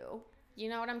you do. You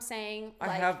know what I'm saying?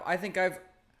 I think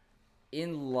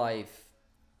in life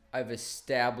I've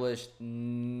established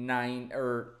 9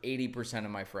 or 80%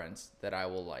 of my friends that I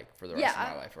will like for the rest of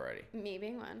my life already. Me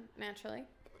being one, naturally.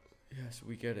 Yes,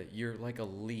 we get it. You're like a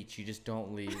leech. You just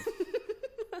don't leave.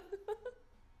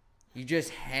 You just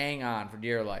hang on for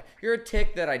dear life. You're a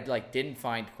tick that I like didn't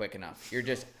find quick enough. You're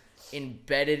just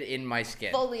embedded in my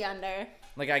skin. Fully under.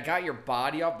 Like I got your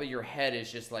body up, but your head is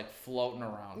just like floating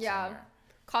around somewhere.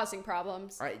 Causing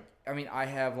problems. I mean, I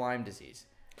have Lyme disease.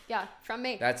 Yeah, from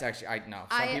me. That's actually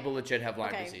some people legit have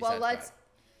Lyme disease. Well,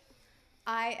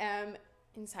 I am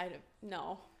inside of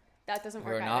no, that doesn't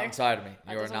work. You're not inside of me.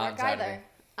 You're not inside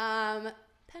of me.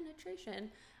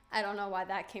 Penetration. I don't know why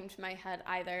that came to my head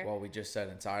either. Well, we just said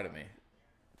inside of me.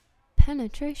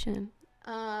 Penetration.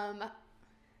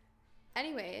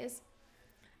 Anyways,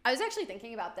 I was actually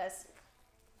thinking about this.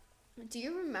 Do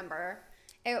you remember?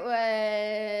 It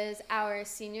was our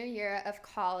senior year of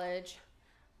college.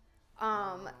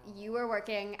 You were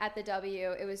working at the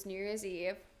W. It was New Year's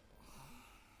Eve.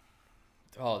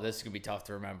 Oh, this is going to be tough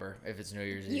to remember if it's New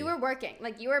Year's Eve. You were working.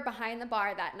 Like, you were behind the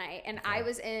bar that night, and I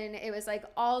was in. It was, like,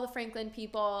 all the Franklin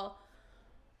people.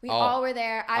 We all were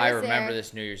there. I remember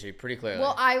this New Year's Eve pretty clearly.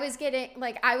 Well, I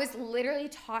was literally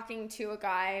talking to a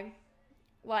guy,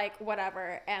 like,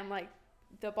 whatever, and, like,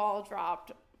 the ball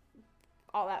dropped,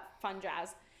 all that fun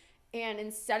jazz. And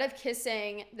instead of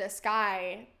kissing this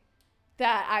guy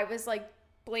that I was like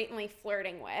blatantly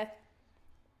flirting with,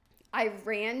 I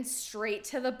ran straight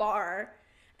to the bar,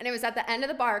 and it was at the end of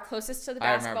the bar closest to the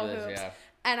basketball hoops.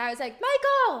 And I was like,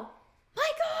 Michael,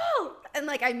 and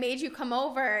like I made you come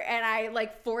over, and I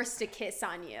like forced a kiss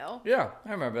on you. Yeah,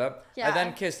 I remember that. Yeah. I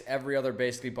then kissed every other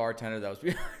basically bartender that was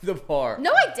behind the bar.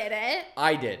 No, I didn't.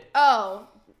 I did. Oh,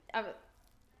 that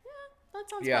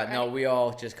sounds right. No, we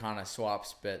all just kind of swapped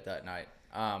spit that night.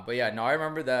 But yeah, no, I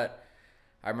remember that.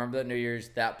 I remember that New Year's,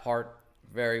 that part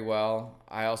very well.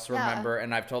 I also remember,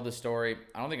 and I've told this story,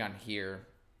 I don't think on here,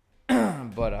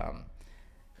 but,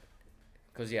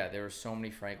 because, there were so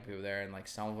many Frank people there, and, like,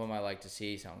 some of them I like to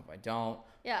see, some of them I don't.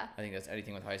 Yeah. I think that's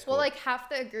anything with high school. Well, like, half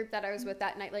the group that I was with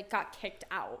that night, like, got kicked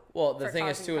out. Well, the thing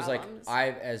is, too, problems. Is,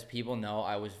 like, as people know,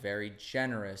 I was very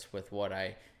generous with what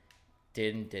I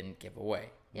did and didn't give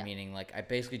away. Yeah. Meaning, like, I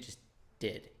basically just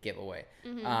did give away.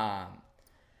 Mm-hmm.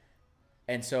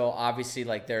 And so, obviously,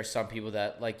 like, there are some people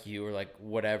that, like you, are like,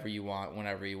 whatever you want,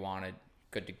 whenever you want it,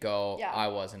 good to go. Yeah. I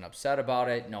wasn't upset about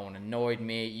it. No one annoyed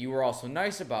me. You were also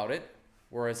nice about it,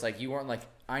 whereas, like, you weren't like,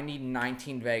 I need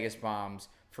 19 Vegas bombs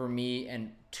for me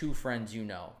and 2 friends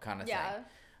kind of thing.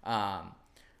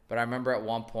 But I remember at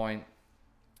one point,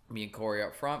 me and Corey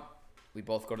up front, we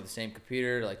both go to the same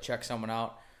computer to, like, check someone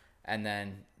out. And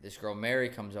then this girl, Mary,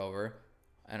 comes over,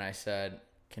 and I said,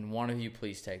 can one of you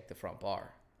please take the front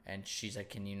bar? And she's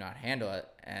like, can you not handle it?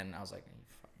 And I was like, are you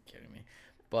fucking kidding me?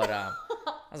 But I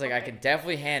was like, I can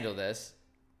definitely handle this.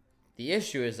 The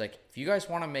issue is, like, if you guys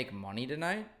want to make money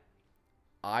tonight,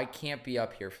 I can't be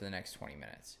up here for the next 20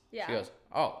 minutes. Yeah. She goes,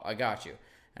 oh, I got you.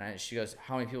 And she goes,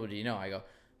 how many people do you know? I go,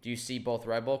 do you see both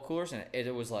Red Bull coolers? And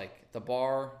it was like the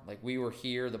bar, like we were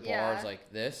here, the bar is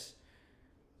like this.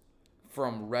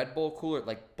 From Red Bull cooler,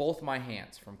 like both my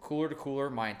hands, from cooler to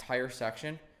cooler, my entire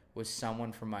section was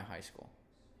someone from my high school.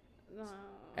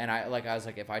 And I was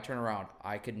like, if I turn around,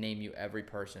 I could name you every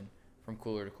person from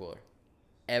cooler to cooler.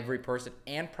 Every person,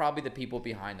 and probably the people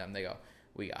behind them. They go,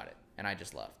 we got it. And I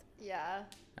just left. Yeah.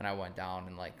 And I went down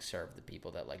and, like, served the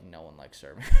people that, like, no one likes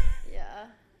serving. Yeah.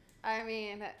 I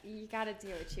mean, you gotta do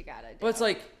what you gotta do. But it's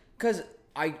like, because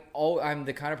I'm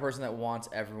the kind of person that wants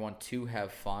everyone to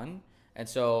have fun. And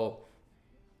so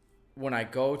when I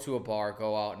go to a bar,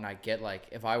 go out, and I get, like,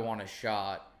 if I want a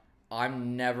shot,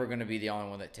 I'm never going to be the only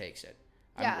one that takes it.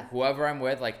 Yeah. Whoever I'm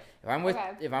with, like, if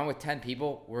I'm with 10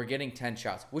 people, we're getting 10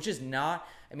 shots, which is not,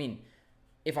 I mean,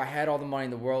 if I had all the money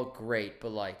in the world, great,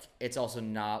 but like it's also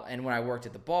not. And when I worked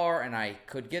at the bar and I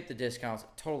could get the discounts,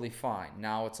 totally fine.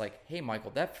 Now it's like, hey,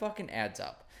 Michael, that fucking adds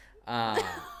up.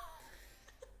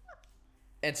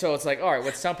 And so it's like, all right,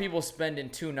 what some people spend in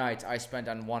 2 nights, I spent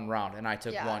on 1 round, and I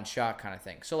took 1 shot kind of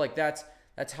thing. So like that's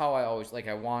how I always like.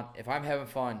 I want, if I'm having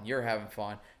fun, you're having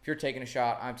fun. If you're taking a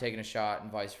shot, I'm taking a shot,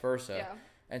 and vice versa. Yeah.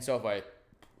 And so if I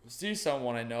see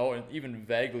someone I know and even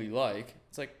vaguely like,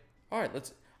 it's like, all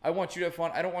right, I want you to have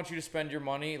fun. I don't want you to spend your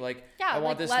money. Like, I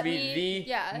want this to be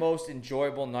the most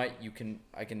enjoyable night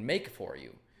I can make for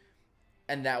you.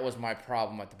 And that was my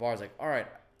problem at the bar. I was like, all right,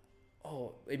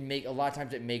 a lot of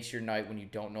times it makes your night when you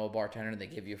don't know a bartender and they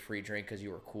give you a free drink because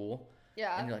you were cool.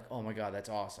 Yeah. And you're like, oh my God, that's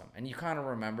awesome. And you kind of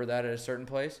remember that at a certain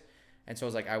place. And so I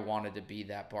was like, I wanted to be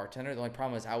that bartender. The only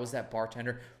problem is I was that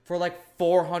bartender for like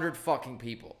 400 fucking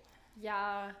people.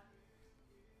 Yeah.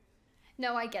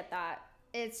 No, I get that.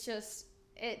 It's just,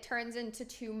 it turns into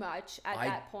too much at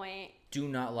that point. Do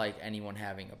not like anyone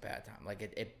having a bad time. Like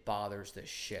it bothers the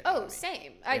shit out of me. Oh,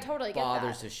 same. I totally get that. It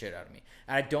bothers the shit out of me.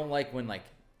 And I don't like when like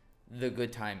the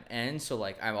good time ends. So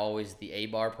like I'm always the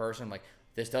A-bar person. I'm like,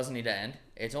 this doesn't need to end.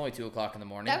 It's only 2:00 in the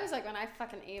morning. That was like when I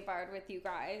fucking A-barred with you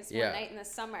guys one night in the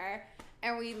summer.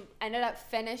 And we ended up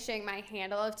finishing my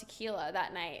handle of tequila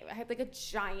that night. I had like a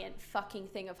giant fucking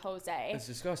thing of Jose. It's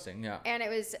disgusting, yeah. And it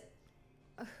was,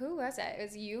 who was it? It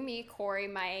was you, me, Corey,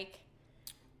 Mike,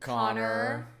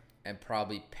 Connor, and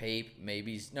probably Pape.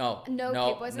 Maybe Pape wasn't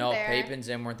there. No, Pape and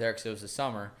Zim weren't there because it was the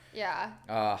summer. Yeah.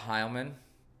 Heilman.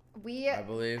 I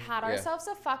believe had ourselves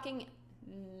a fucking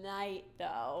night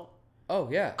though. Oh,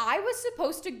 yeah. I was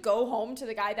supposed to go home to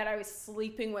the guy that I was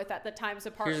sleeping with at the time's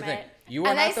apartment. Here's the thing. You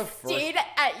were not the first. And I stayed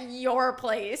at your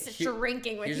place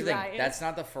drinking with you guys. That's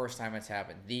not the first time it's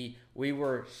happened. We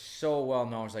were so well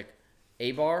known. It's like,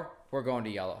 A-bar, we're going to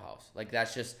Yellow House. Like,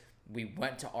 that's just, we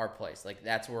went to our place. Like,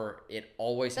 that's where it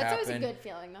always happened. That's always a good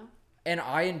feeling, though. And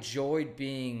I enjoyed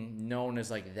being known as,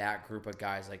 like, that group of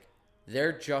guys. Like,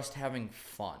 they're just having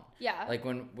fun. Yeah. Like,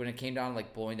 when it came down to,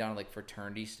 like, boiling down to, like,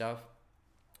 fraternity stuff,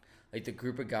 like the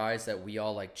group of guys that we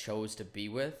all like chose to be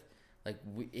with, like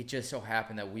it just so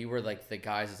happened that we were like the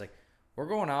guys that's like, we're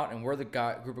going out and we're the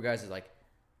group of guys that's like,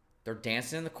 they're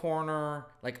dancing in the corner.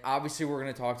 Like obviously we're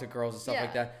going to talk to girls and stuff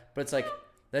like that, but it's like,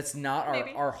 that's not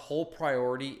our whole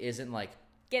priority isn't like,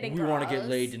 we want to get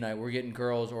laid tonight. We're getting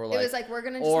girls or like, it was like, we're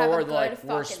going to just have a good like,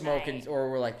 we're smoking night. Or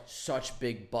we're like such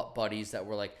big butt buddies that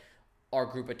we're like, our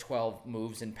group of 12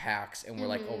 moves in packs and we're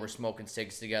like, we're smoking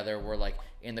cigs together. We're like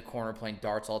in the corner playing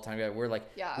darts all the time together. We're like,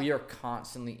 we are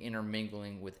constantly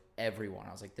intermingling with everyone.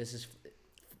 I was like, this is,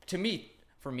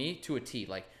 for me, to a T.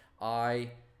 Like, I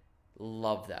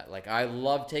love that. Like, I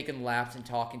love taking laps and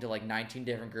talking to like 19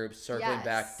 different groups, circling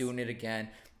back, doing it again,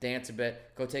 dance a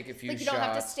bit, go take a few shots. You don't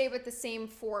have to stay with the same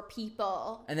 4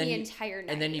 people the entire night.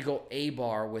 And then you go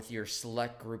A-bar with your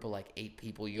select group of like 8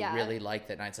 people you really like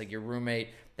that night. It's like your roommate.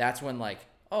 That's when like,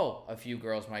 a few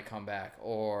girls might come back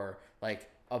or like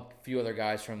a few other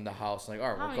guys from the house. Like,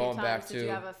 all right, we're going back to. How many times did you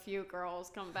have a few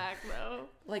girls come back though?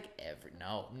 Like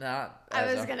not.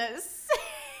 I was gonna say.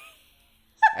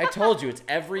 I told you it's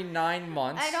every 9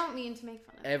 months. I don't mean to make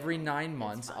fun of. Every 9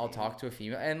 months, I'll talk to a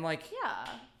female and like. Yeah.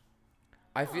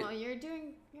 I feel. You're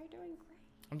doing great.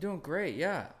 I'm doing great.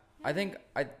 Yeah. I think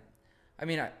I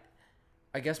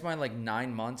guess my like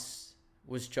 9 months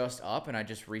was just up and I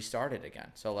just restarted again.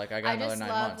 So like I got another 9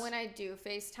 months. I just love when I do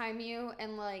FaceTime you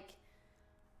and like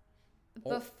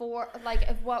before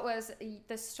like what was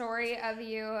the story of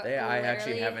you? I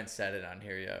actually haven't said it on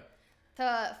here yet.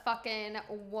 The fucking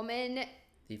woman.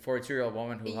 The 42-year-old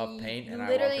woman who huffed paint and I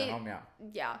walked her home. Yeah.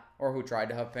 Yeah. Or who tried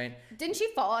to huff paint. Didn't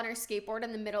she fall on her skateboard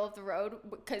in the middle of the road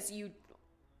because you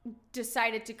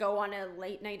decided to go on a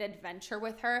late night adventure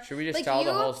with her? Should we just tell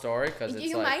the whole story? Because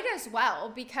you might as well,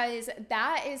 because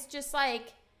that is just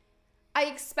like, I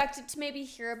expected to maybe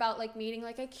hear about like meeting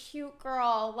like a cute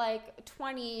girl, like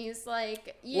 20s,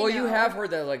 like you know. You have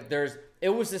heard that like it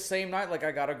was the same night like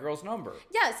I got a girl's number.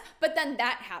 Yes, but then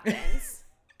that happens.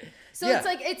 So it's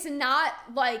like, it's not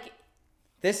like.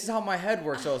 This is how my head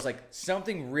works. So it's like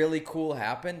something really cool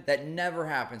happened that never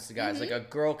happens to guys. Like a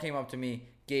girl came up to me,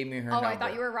 gave me her number. I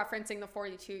thought you were referencing the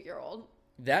 42-year-old.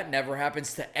 That never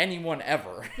happens to anyone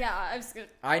ever. Yeah, I was good.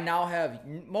 I now have,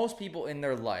 most people in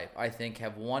their life, I think,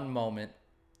 have one moment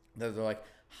that they're like,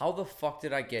 how the fuck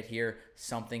did I get here?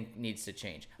 Something needs to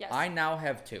change. Yes. I now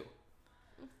have 2.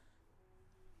 Are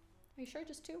you sure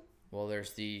just 2? Well,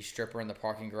 there's the stripper in the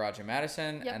parking garage in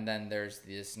Madison, and then there's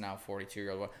this now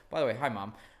 42-year-old one. By the way, hi,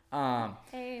 Mom.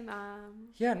 Hey, Mom.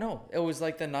 Yeah, no. It was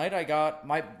like the night I got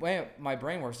my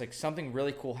brain works like something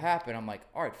really cool happened. I'm like,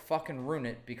 all right, fucking ruin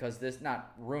it because this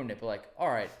not ruin it, but like, all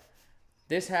right,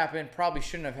 this happened. Probably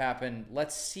shouldn't have happened.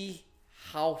 Let's see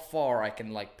how far I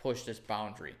can like push this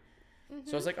boundary. Mm-hmm.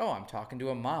 So it's like, oh, I'm talking to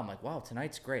a mom. Like, wow,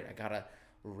 tonight's great. I got a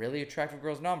really attractive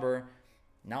girl's number.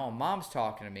 Now a mom's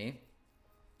talking to me,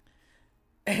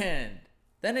 and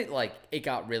then it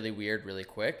got really weird really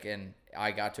quick, and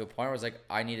I got to a point where I was like,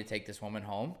 I need to take this woman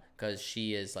home because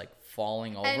she is like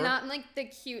falling over. And not in like the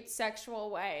cute sexual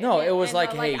way. No, it was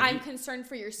like, hey, I'm concerned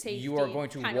for your safety. You are going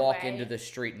to walk into the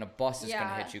street and a bus is going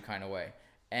to hit you kind of way.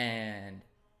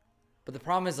 But the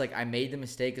problem is like I made the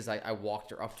mistake is I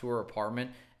walked her up to her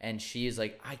apartment and she is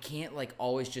like, I can't like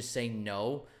always just say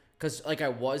no because like I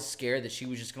was scared that she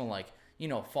was just going to like, you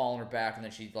know, fall on her back and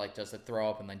then she like does the throw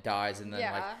up and then dies and then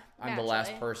like I'm the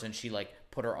last person she like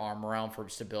put her arm around for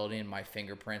stability and my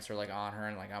fingerprints are like on her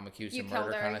and like I'm accused of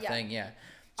murder kind of thing. Yeah.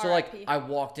 So like I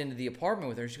walked into the apartment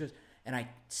with her and she goes and I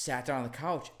sat down on the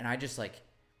couch and I just like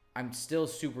I'm still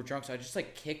super drunk so I just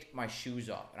like kicked my shoes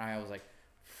off and I was like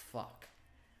fuck.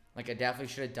 Like I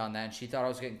definitely should have done that and she thought I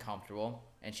was getting comfortable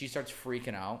and she starts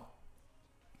freaking out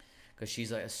because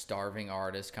she's like a starving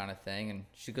artist kind of thing and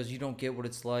she goes, you don't get what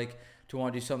it's like to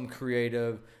want to do something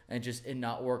creative and just it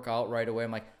not work out right away.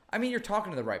 I'm like, I mean, you're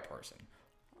talking to the right person.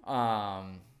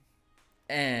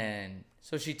 And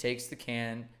so she takes the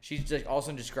can. She like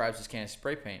also describes this can of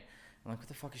spray paint. I'm like, what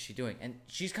the fuck is she doing? And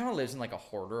she's kind of lives in like a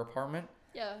hoarder apartment.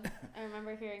 Yeah, I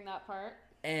remember hearing that part.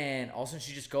 And also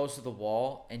she just goes to the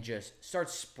wall and just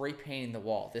starts spray painting the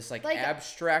wall. This like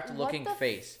abstract looking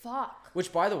face. Fuck.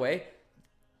 Which by the way,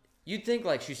 you'd think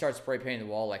like she starts spray painting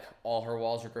the wall, like all her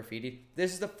walls are graffiti.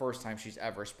 This is the first time she's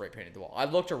ever spray painted the wall. I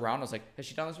looked around, I was like, has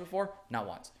she done this before? Not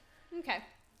once. Okay.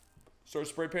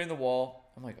 Starts spray painting the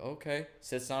wall. I'm like, okay.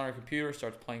 Sits down on her computer,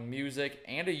 starts playing music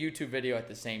and a YouTube video at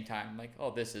the same time. I'm like,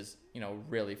 oh, this is, you know,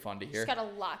 really fun to hear. She's got a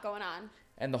lot going on.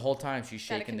 And the whole time she's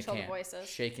shaking the can.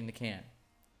 Shaking the can.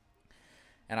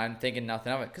 And I'm thinking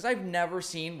nothing of it. Because I've never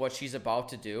seen what she's about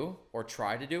to do or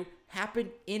try to do happen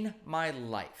in my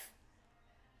life.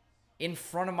 In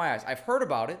front of my eyes. I've heard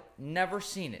about it, never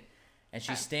seen it. And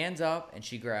she stands up and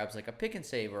she grabs like a Pick and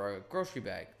Save or a grocery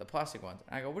bag, the plastic ones.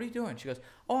 And I go, what are you doing? She goes,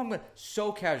 oh, I'm going to,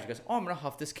 so casual. She goes, oh, I'm going to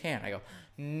huff this can. I go,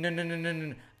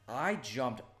 no. I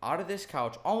jumped out of this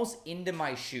couch almost into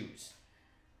my shoes.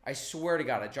 I swear to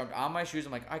God, I jumped on my shoes.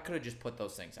 I'm like, I could have just put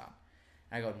those things on.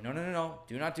 And I go, no,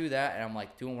 do not do that. And I'm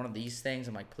like doing one of these things.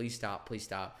 I'm like, please stop.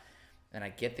 And I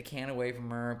get the can away from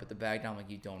her, put the bag down. I'm like,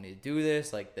 you don't need to do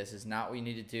this. Like, this is not what you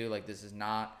need to do. Like, this is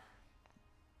not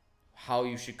how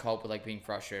you should cope with, like, being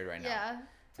frustrated right now. Yeah.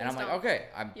 And I'm like, okay,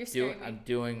 I'm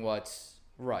doing what's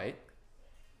right.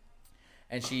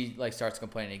 And she, like, starts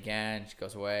complaining again. She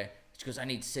goes away. She goes, I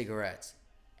need cigarettes.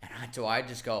 And so I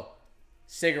just go,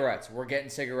 cigarettes. We're getting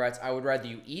cigarettes. I would rather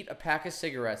you eat a pack of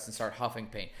cigarettes than start huffing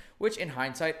paint. Which, in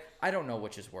hindsight, I don't know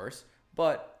which is worse.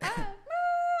 But...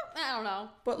 I don't know.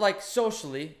 But like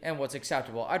socially and what's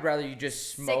acceptable, I'd rather you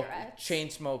just smoke, chain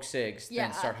smoke cigs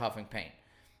than start huffing paint.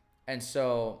 And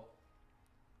so,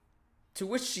 to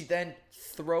which she then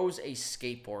throws a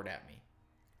skateboard at me.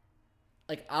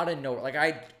 Like out of nowhere. Like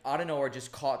I, out of nowhere,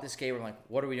 just caught the skateboard. I'm like,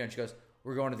 what are we doing? She goes,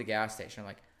 we're going to the gas station. I'm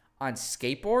like, on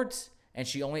skateboards? And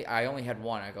I only had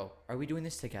one. I go, are we doing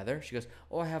this together? She goes,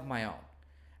 oh, I have my own.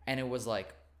 And it was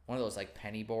like one of those like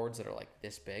penny boards that are like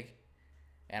this big.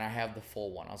 And I have the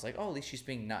full one. I was like, oh, at least she's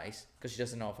being nice because she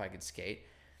doesn't know if I can skate.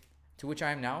 To which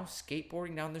I am now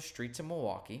skateboarding down the streets of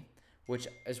Milwaukee, which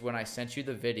is when I sent you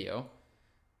the video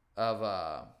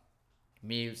of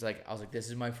me. It was like, I was like, this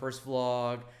is my first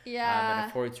vlog. Yeah. I'm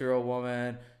a 42-year-old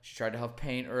woman. She tried to huff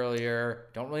paint earlier.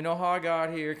 Don't really know how I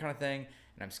got here kind of thing.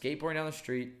 And I'm skateboarding down the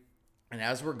street. And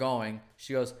as we're going,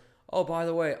 she goes, oh, by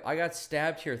the way, I got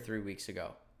stabbed here 3 weeks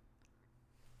ago.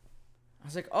 I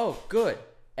was like, oh, good.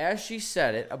 As she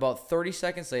said it, about 30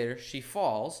 seconds later, she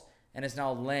falls and is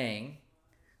now laying.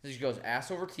 She goes ass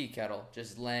over tea kettle,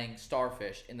 just laying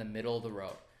starfish in the middle of the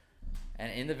road.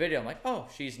 And in the video, I'm like, oh,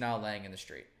 she's now laying in the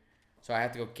street. So I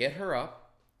have to go get her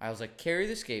up. I was like, carry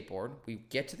the skateboard. We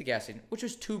get to the gas station, which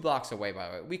was 2 blocks away, by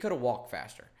the way. We could have walked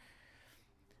faster.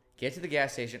 Get to the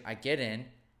gas station. I get in.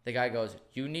 The guy goes,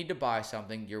 you need to buy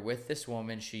something. You're with this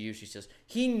woman. She says,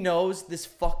 he knows this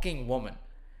fucking woman.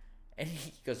 And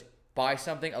he goes, buy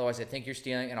something, otherwise I think you're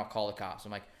stealing, and I'll call the cops.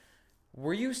 I'm like,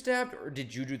 were you stabbed, or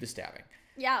did you do the stabbing?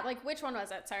 Yeah, like, which one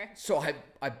was it, sir? So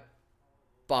I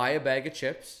buy a bag of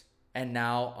chips, and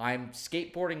now I'm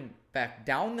skateboarding back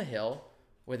down the hill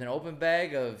with an open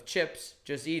bag of chips,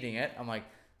 just eating it. I'm like,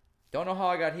 don't know how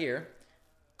I got here.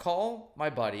 Call my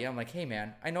buddy. I'm like, hey,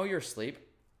 man, I know you're asleep.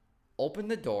 open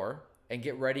the door and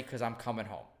get ready because I'm coming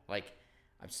home. Like,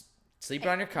 I'm sleeping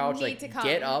on your couch. Like,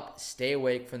 get up, stay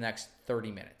awake for the next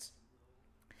 30 minutes.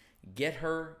 Get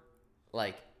her,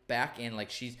 like, back in.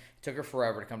 Like, took her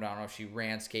forever to come down. I don't know if she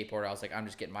ran, skateboard. I was like, I'm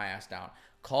just getting my ass down.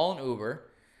 Call an Uber,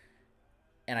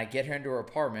 and I get her into her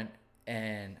apartment,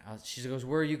 and she goes,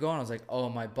 where are you going? I was like, oh,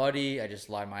 my buddy. I just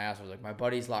lied my ass. I was like, my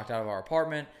buddy's locked out of our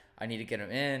apartment. I need to get him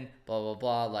in, blah, blah,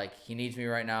 blah. Like, he needs me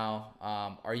right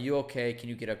now. Are you okay? Can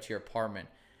you get up to your apartment?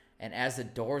 And as the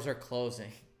doors are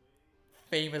closing,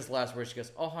 famous last words, she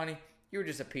goes, oh, honey, you were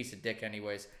just a piece of dick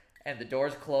anyways. And the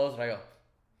doors closed, and I go,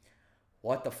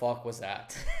 what the fuck was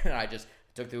that? And I just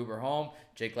took the Uber home.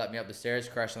 Jake let me up the stairs,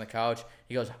 crashed on the couch.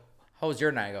 He goes, how was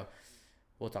your night? I go,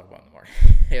 we'll talk about it in the morning.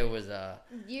 It was,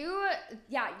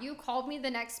 You called me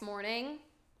the next morning,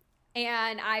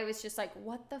 and I was just like,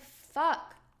 what the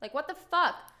fuck? Like, what the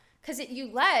fuck? Because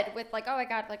you led with, like, oh, I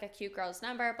got, like, a cute girl's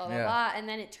number, blah, blah, blah. And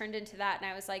then it turned into that,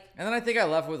 and I was like... And then I think I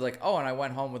left with, like, oh, and I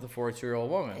went home with a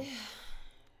 42-year-old woman.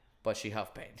 But she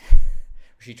huffed pain.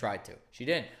 She tried to. She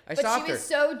didn't. I stopped her. But she was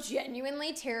so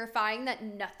genuinely terrifying that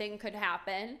nothing could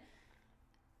happen.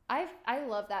 I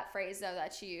love that phrase, though,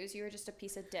 that she used. You were just a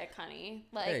piece of dick, honey.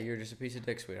 Like, yeah, you were just a piece of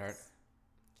dick, sweetheart.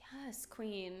 Yes,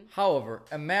 queen. However,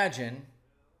 imagine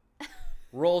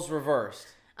roles reversed.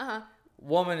 Uh-huh.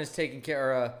 Woman is taking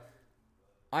care of...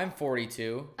 I'm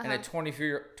 42, and a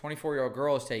 24-year-old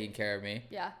girl is taking care of me.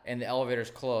 Yeah. And the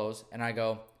elevator's closed, and I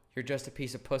go, you're just a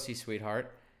piece of pussy,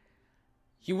 sweetheart.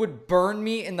 You would burn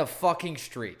me in the fucking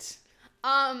streets.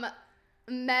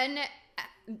 Men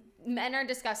are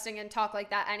disgusting and talk like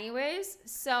that anyways,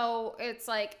 so it's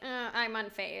like, I'm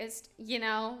unfazed, you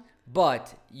know?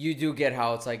 But you do get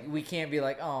how it's like, we can't be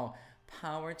like, oh...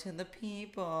 power to the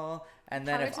people, and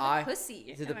then power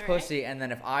to the pussy, and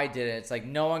then if I did it, it's like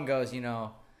no one goes, you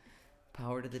know,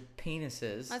 power to the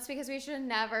penises. That's because we should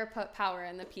never put power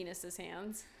in the penis's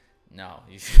hands. No,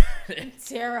 you shouldn't.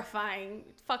 Terrifying,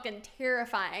 fucking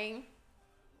terrifying.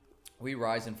 We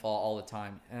rise and fall all the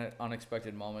time at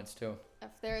unexpected moments too.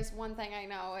 If there's one thing I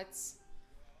know, it's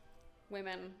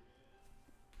women,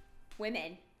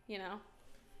 you know.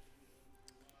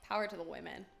 Power to the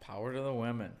women. Power to the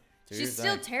women. She's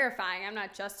still terrifying. I'm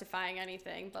not justifying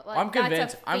anything, but like I'm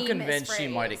convinced phrase. She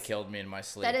might have killed me in my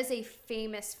sleep. That is a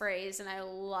famous phrase, and I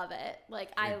love it. Like,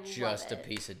 I love it. Just a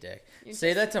piece of dick.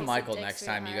 Say that to Michael next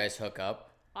time you guys hook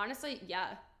up. Honestly,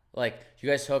 yeah. Like, you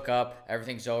guys hook up,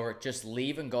 everything's over, just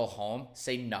leave and go home.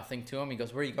 Say nothing to him. He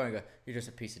goes, where are you going? I go, you're just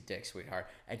a piece of dick, sweetheart.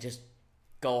 And just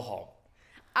go home.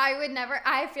 I would never.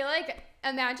 I feel like,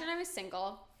 imagine I was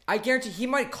single. I guarantee he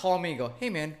might call me and go, hey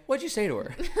man, what'd you say to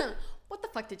her? What the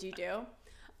fuck did you do?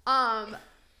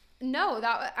 No,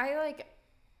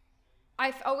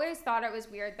 I've always thought it was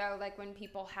weird though, like when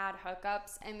people had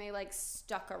hookups and they like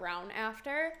stuck around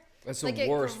after. That's the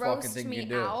worst fucking thing you do. It grossed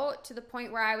me out to the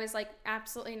point where I was like,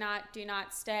 absolutely not, do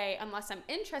not stay unless I'm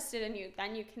interested in you,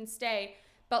 then you can stay.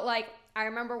 But like, I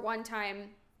remember one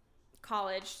time,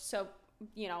 college, so,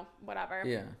 you know, whatever.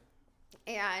 Yeah.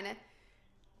 And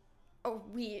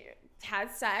we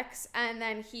had sex, and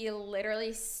then he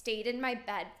literally stayed in my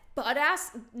bed, butt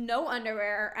ass, no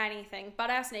underwear or anything, butt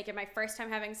ass naked, my first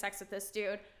time having sex with this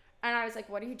dude. And I was like,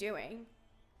 what are you doing?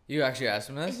 You actually asked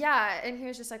him this? Yeah, and he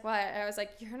was just like, what? I was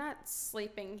like, you're not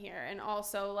sleeping here, and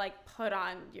also like put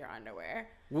on your underwear.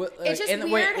 What, it's just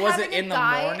weird. Was it in the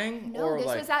morning? No, this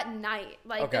was at night.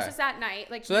 Like, okay. This was at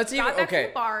night. Like, so that's got back to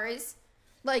the bars.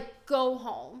 Like, go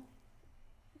home.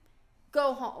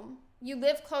 Go home. You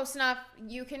live close enough.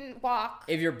 You can walk.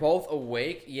 If you're both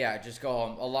awake, yeah, just go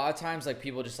home. A lot of times, like,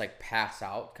 people just, like, pass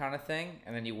out kind of thing,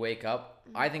 and then you wake up.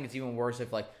 Mm-hmm. I think it's even worse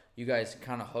if, like, you guys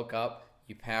kind of hook up,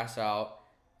 you pass out,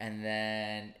 and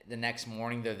then the next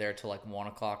morning they're there till, like, 1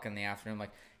 o'clock in the afternoon.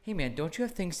 Like, hey, man, don't you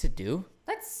have things to do?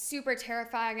 That's super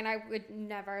terrifying, and I would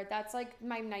never. That's, like,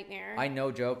 my nightmare. I,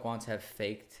 no joke, once have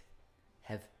faked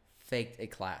a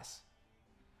class.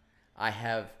 I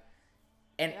have...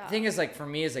 And the thing is, like, for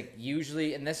me, is like,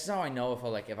 usually, and this is how I know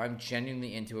if I'm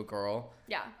genuinely into a girl,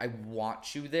 I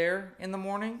want you there in the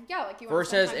morning. Yeah, like you want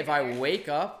versus if I wake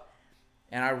up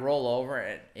and I roll over,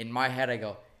 and in my head I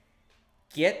go,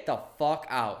 get the fuck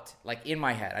out. Like, in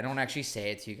my head. I don't actually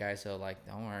say it to you guys, so, like,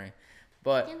 don't worry.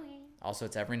 But also,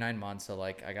 it's every 9 months, so,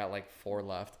 like, I got, like, 4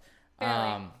 left.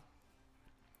 But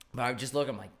I just look,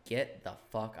 I'm like, get the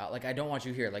fuck out. Like, I don't want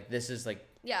you here. Like, this is, like...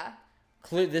 Yeah.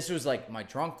 This was like my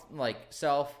drunk like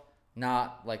self,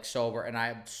 not like sober, and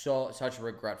I'm such a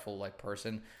regretful like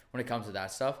person when it comes to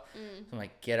that stuff. So I'm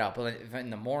like, get up. But if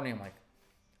in the morning I'm like,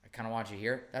 I kind of want you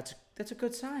here. That's a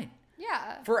good sign.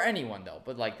 Yeah. For anyone though,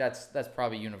 but like that's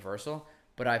probably universal.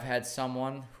 But I've had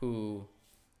someone who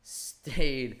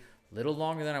stayed little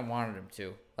longer than I wanted him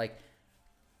to. Like,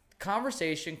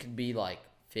 conversation can be like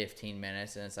 15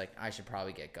 minutes, and it's like, I should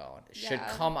probably get going. It should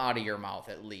come out of your mouth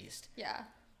at least. Yeah.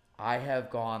 I have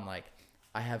gone like,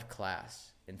 I have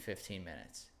class in 15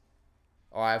 minutes.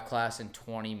 Or I have class in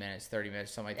 20 minutes, 30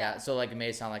 minutes, something like that. So, like, it made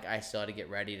it sound like I still had to get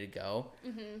ready to go.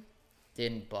 Mm-hmm.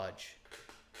 Didn't budge.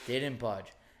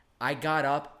 I got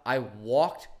up. I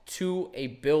walked to a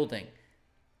building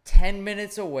 10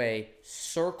 minutes away,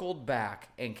 circled back,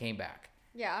 and came back.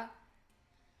 Yeah.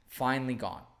 Finally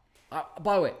gone.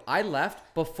 By the way, I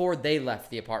left before they left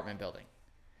the apartment building.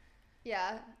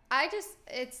 Yeah.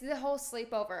 It's the whole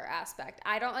sleepover aspect.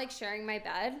 I don't like sharing my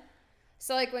bed.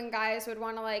 So, like, when guys would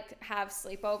want to, like, have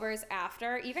sleepovers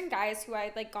after, even guys who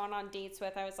I'd, like, gone on dates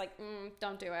with, I was like,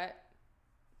 don't do it.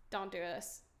 Don't do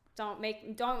this. Don't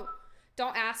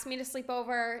ask me to sleep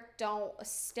over. Don't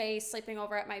stay sleeping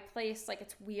over at my place. Like,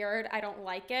 it's weird. I don't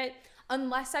like it.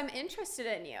 Unless I'm interested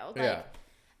in you. Like,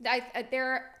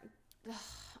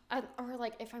 or,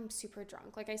 like, if I'm super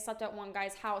drunk. Like, I slept at one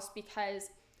guy's house because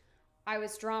I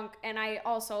was drunk, and I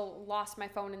also lost my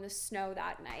phone in the snow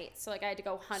that night. So, like, I had to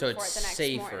go hunt for it the next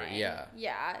morning. Yeah.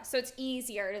 Yeah. So, it's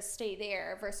easier to stay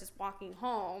there versus walking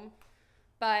home.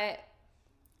 But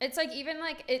it's, like, even,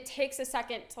 like, it takes a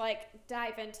second to, like,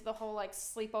 dive into the whole, like,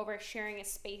 sleepover, sharing a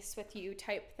space with you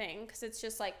type thing. Because it's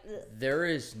just, like, ugh. There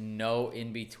is no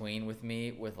in-between with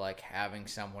me with, like, having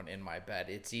someone in my bed.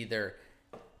 It's either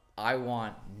I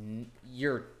want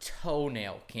your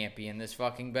toenail can't be in this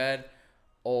fucking bed,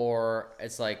 or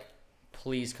it's like,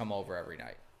 please come over every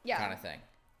night, kind of thing.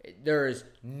 There is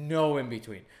no in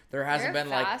between. There hasn't been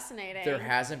like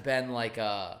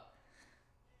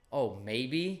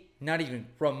maybe, not even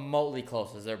remotely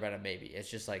close has there been a maybe.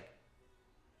 It's just like,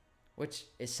 which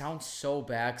it sounds so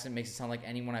bad because it makes it sound like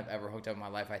anyone I've ever hooked up in my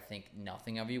life, I think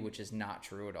nothing of you, which is not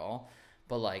true at all.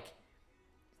 But like,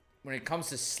 when it comes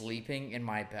to sleeping in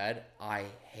my bed, I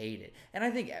hate it. And I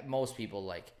think most people,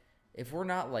 like, if we're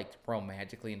not, like,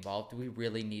 romantically involved, do we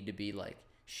really need to be, like,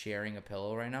 sharing a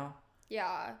pillow right now?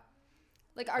 Yeah.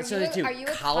 Like, are you a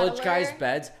college cuddler? guys'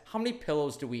 beds? How many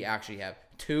pillows do we actually have?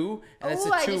 2? And that's the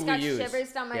 2 we use. I just got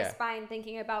shivers down my spine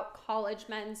thinking about college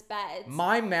men's beds.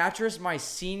 My mattress, my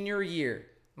senior year,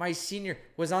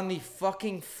 was on the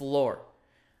fucking floor.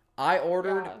 And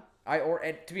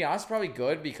to be honest, probably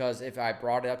good, because if I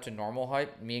brought it up to normal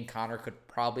height, me and Connor could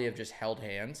probably have just held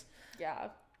hands. Yeah.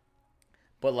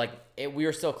 But, like, we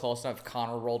were still close enough. If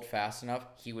Connor rolled fast enough,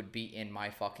 he would be in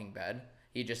my fucking bed.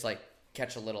 He'd just, like,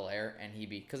 catch a little air, and he'd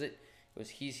be... Because it was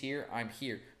he's here, I'm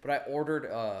here. But I ordered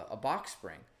a box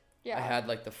spring. Yeah. I had,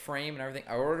 like, the frame and everything.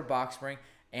 I ordered a box spring.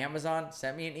 Amazon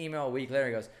sent me an email a week later.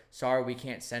 He goes, sorry, we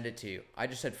can't send it to you. I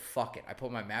just said, fuck it. I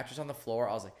put my mattress on the floor.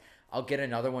 I was like, I'll get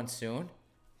another one soon.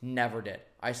 Never did.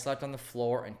 I slept on the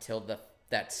floor until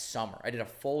that summer. I did a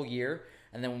full year.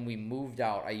 And then when we moved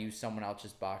out, I used someone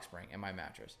else's box spring in my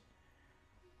mattress.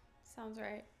 Sounds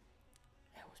right.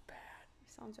 It was bad.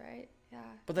 Sounds right. Yeah.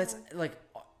 But that's like,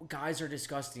 guys are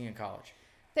disgusting in college.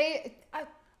 They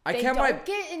don't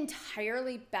get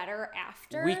entirely better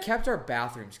after. We kept our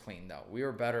bathrooms clean though. We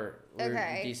were better. We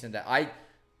were decent at that.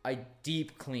 I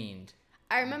deep cleaned.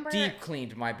 I remember deep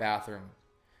cleaned my bathroom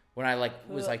when I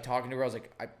was like talking to her. I was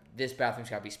like, this bathroom's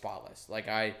gotta be spotless. Like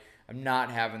I'm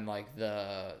not having like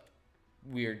the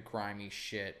weird grimy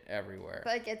shit everywhere.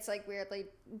 Like it's like weirdly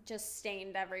just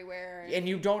stained everywhere. And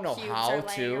you don't know how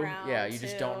to. Yeah, you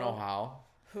just don't know how.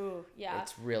 Yeah.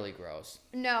 It's really gross.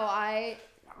 No, I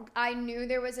knew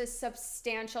there was a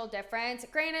substantial difference.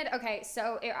 Granted, okay,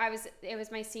 so it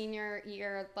was my senior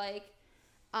year, like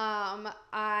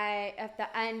at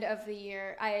the end of the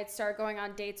year, I had started going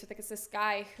on dates with this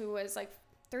guy who was like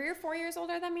 3 or 4 years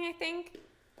older than me, I think.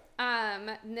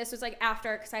 And this was like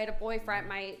after, because I had a boyfriend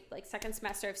my like second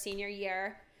semester of senior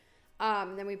year.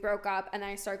 Then we broke up, and then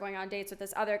I started going on dates with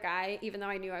this other guy, even though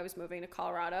I knew I was moving to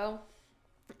Colorado.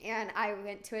 And I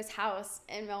went to his house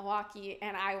in Milwaukee,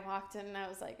 and I walked in, and I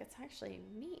was like, it's actually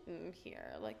neat in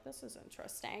here. Like, this is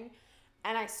interesting.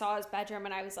 And I saw his bedroom,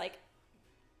 and I was like,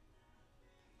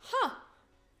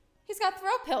 he's got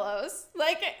throw pillows.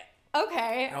 Like,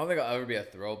 okay. I don't think I'll ever be a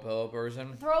throw pillow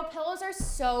person. Throw pillows are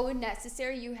so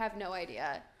necessary. You have no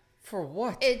idea. For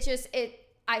what?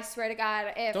 I swear to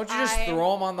God, don't you just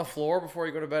throw them on the floor before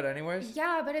you go to bed anyways?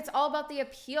 Yeah, but it's all about the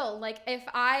appeal. Like,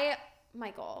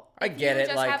 Michael, I get it.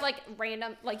 Just have like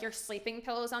random, like your sleeping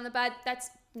pillows on the bed. That's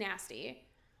nasty.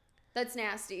 That's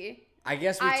nasty. I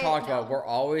guess we talked about we're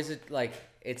always like,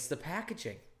 it's the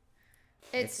packaging.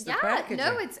 It's the packaging.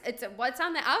 No, it's what's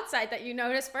on the outside that you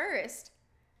notice first.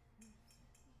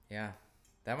 Yeah.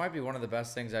 That might be one of the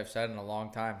best things I've said in a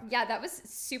long time. Yeah, that was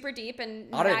super deep,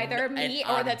 and neither me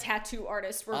or the tattoo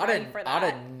artist were ready for that. Out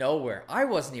of nowhere. I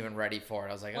wasn't even ready for it.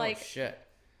 I was like, oh, shit.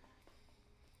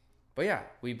 But yeah,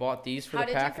 we bought these for the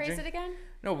packaging. How did you phrase it again?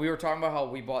 No, we were talking about how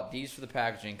we bought these for the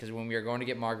packaging because when we were going to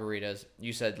get margaritas,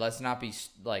 you said, let's not be,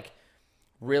 like,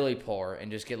 really poor and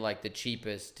just get, like, the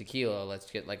cheapest tequila. Let's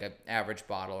get, like, an average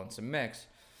bottle and some mix.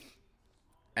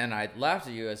 And I laughed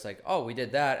at you. It's like, oh, we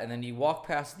did that. And then you walk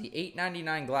past the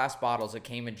 $8.99 glass bottles that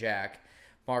came in Jack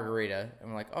margarita. And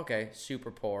we're like, okay,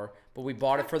 super poor. But we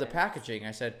bought it for the packaging.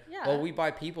 I said, well, we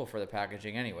buy people for the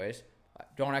packaging anyways.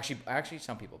 Don't actually,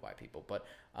 some people buy people. But,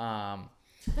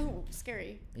 oh,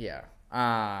 scary. Yeah.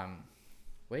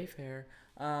 Wayfair.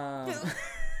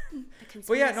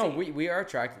 But yeah, no, we are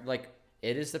attracted. Like,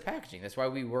 it is the packaging. That's why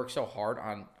we work so hard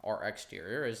on our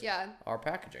exterior is our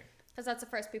packaging. Because that's the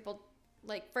first thing people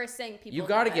you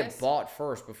got to get bought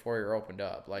first before you're opened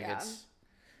up. Like it's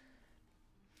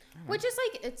which is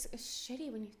like it's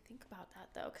shitty when you think about that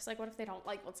though, because like what if they don't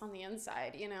like what's on the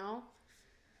inside, you know?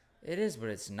 It is, but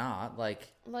it's not.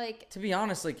 Like to be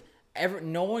honest, like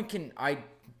no one can. I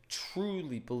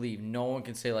truly believe no one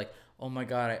can say like, oh my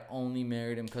god, I only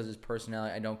married him because his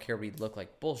personality. I don't care what he looked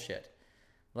like. Bullshit.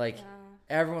 Like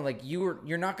everyone, like you're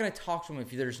not gonna talk to him if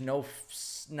there's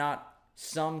not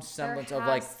some semblance of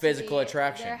like physical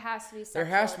attraction. There has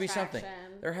to be something.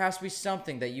 There has to be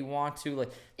something that you want to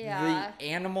like. The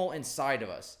animal inside of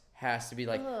us has to be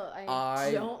like. I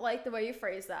don't like the way you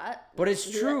phrase that. But it's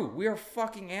true. We are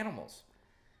fucking animals.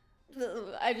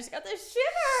 I just got the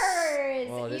shivers.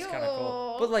 Well, it is kind of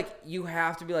cool. But like, you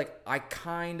have to be like, I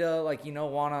kind of like,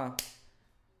 wanna,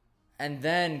 and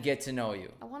then get to know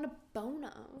you. I want to bone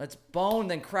him. Let's bone,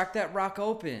 then crack that rock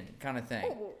open, kind of thing.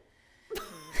 Oh.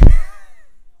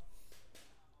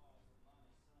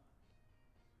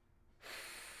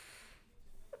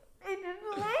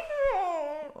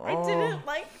 I didn't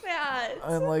like that.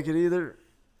 I didn't like it either.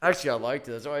 Actually, I liked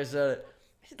it. That's why I said it.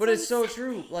 But it's so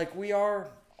true. Like, we are,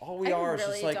 all we are is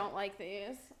just like. I really don't like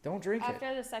these. Don't drink it.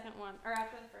 After the second one, or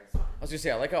after the first one. I was going to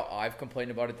say, I like how I've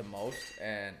complained about it the most,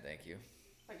 and thank you.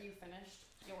 But you finished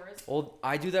yours? Well,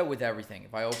 I do that with everything.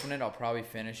 If I open it, I'll probably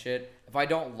finish it. If I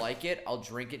don't like it, I'll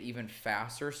drink it even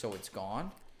faster so it's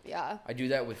gone. Yeah. I do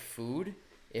that with food.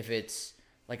 If it's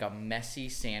like a messy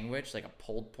sandwich, like a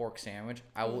pulled pork sandwich,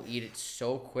 I will eat it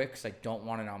so quick because I don't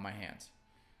want it on my hands.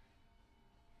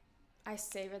 I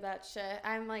savor that shit.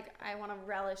 I'm like, I want to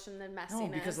relish in the messiness. No,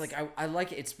 because like I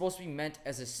like it. It's supposed to be meant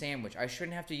as a sandwich. I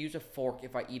shouldn't have to use a fork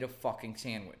if I eat a fucking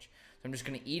sandwich. So I'm just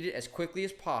going to eat it as quickly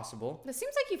as possible. It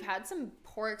seems like you've had some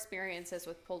poor experiences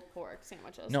with pulled pork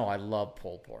sandwiches. No, I love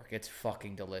pulled pork. It's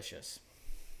fucking delicious.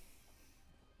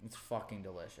 It's fucking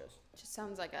delicious. It just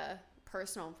sounds like a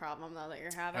personal problem, though, that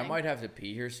you're having. I might have to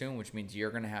pee here soon, which means you're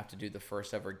going to have to do the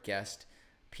first ever guest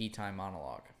pee time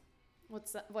monologue.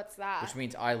 What's that? Which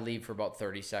means I leave for about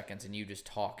 30 seconds and you just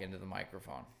talk into the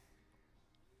microphone.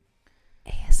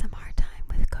 ASMR time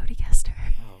with Cody Gester.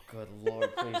 Oh, good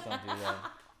Lord. Please don't do that.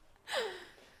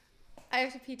 I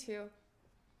have to pee too.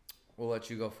 We'll let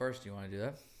you go first. Do you want to do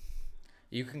that?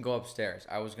 You can go upstairs.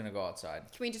 I was going to go outside.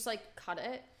 Can we just like cut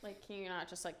it? Like, can you not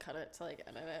just like cut it to like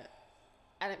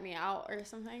edit me out or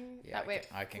something? Yeah, that way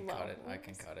I can cut it. I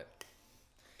can cut it.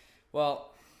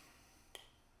 Well,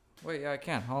 wait, yeah, I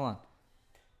can. Hold on.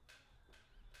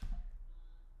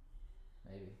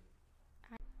 Maybe.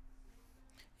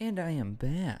 And I am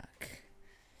back.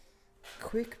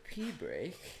 Quick pee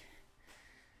break.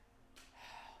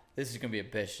 This is going to be a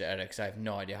bitch to edit because I have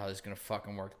no idea how this is going to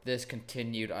fucking work. This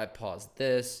continued. I paused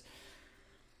this.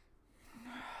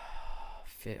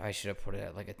 I should have put it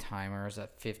at like a timer. Is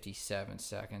that 57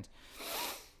 seconds?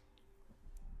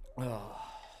 Oh.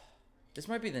 This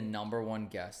might be the number one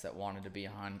guest that wanted to be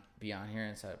on here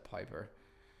inside of Piper.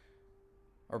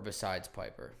 Or besides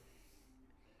Piper.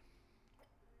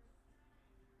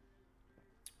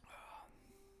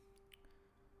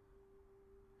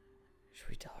 Should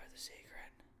we tell her the secret?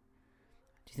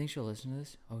 Do you think she'll listen to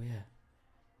this? Oh, yeah.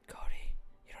 Cody,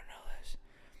 you don't know this,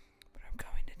 but I'm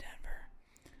coming to Denver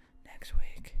next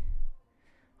week.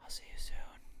 I'll see you soon.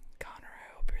 Connor,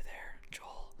 I hope you're there.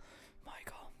 Joel,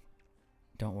 Michael.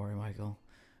 Don't worry, Michael.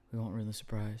 We won't ruin the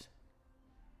surprise.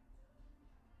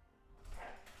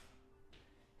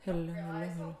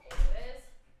 Hello.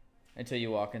 Until you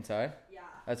walk inside? Yeah.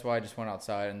 That's why I just went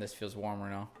outside and this feels warmer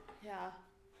now. Yeah.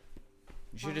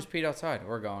 You should just peed outside.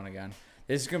 We're going again.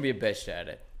 This is going to be a bitch to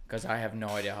edit because I have no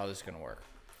idea how this is going to work.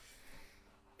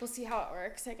 We'll see how it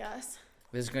works, I guess.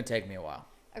 This is going to take me a while.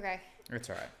 Okay. It's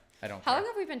all right. I don't How care. long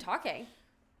have we been talking?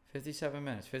 57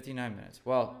 minutes, 59 minutes.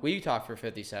 Well, we talked for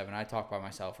 57. I talked by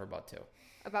myself for about 2.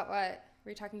 About what?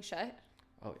 Were you talking shit?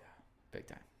 Oh yeah, big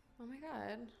time. Oh my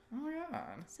god. Oh my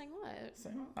god. Saying what?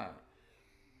 Saying what?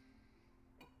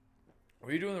 What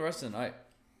are you doing the rest of the night?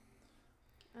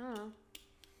 I don't know.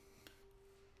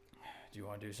 Do you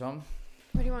want to do something?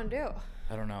 What do you want to do?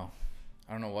 I don't know.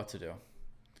 I don't know what to do.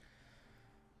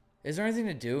 Is there anything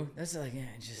to do? That's like, yeah.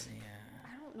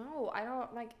 I don't know. I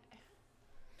don't like.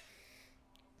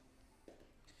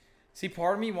 See,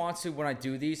 part of me wants to, when I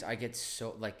do these, I get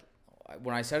so, like,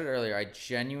 when I said it earlier, I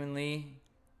genuinely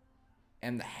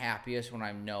am the happiest when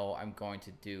I know I'm going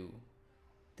to do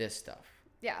this stuff.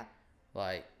 Yeah.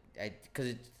 Like, because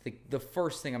it's the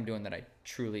first thing I'm doing that I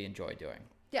truly enjoy doing.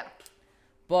 Yeah.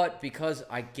 But because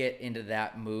I get into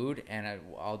that mood, and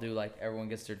I'll do like everyone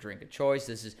gets their drink of choice.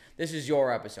 This is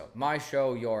your episode, my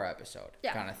show, your episode,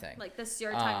 kind of thing. Like this is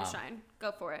your time to shine.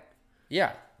 Go for it.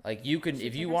 Yeah, like you can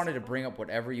if you wanted to bring up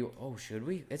whatever you. Oh, should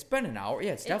we? It's been an hour.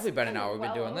 Yeah, it's definitely been an hour. We've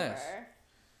been doing this.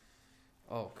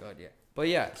 Oh, good. Yeah, but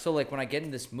yeah. So like when I get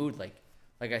in this mood, like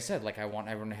I said, like I want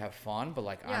everyone to have fun, but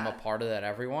like I'm a part of that.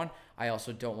 Everyone. I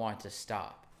also don't want it to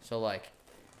stop. So like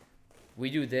we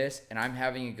do this, and I'm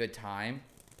having a good time.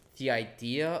 The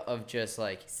idea of just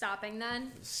like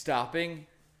stopping,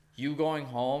 you going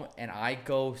home and I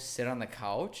go sit on the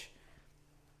couch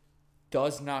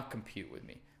does not compute with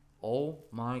me. Oh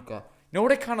my god. You know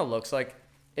what it kind of looks like?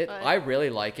 I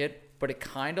really like it, but it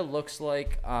kind of looks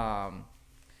like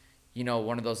you know,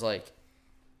 one of those like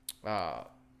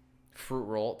fruit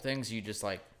roll things you just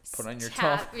like put on your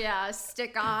tongue. Yeah,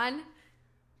 stick on.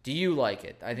 Do you like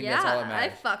it? I think that's all that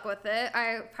matters. I fuck with it.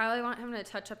 I probably want him to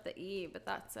touch up the E, but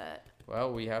that's it.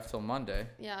 Well, we have till Monday.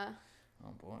 Yeah. Oh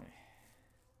boy.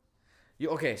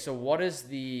 Okay, so what is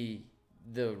the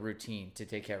routine to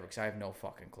take care of it? Because I have no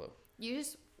fucking clue.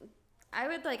 I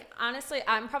would like, honestly,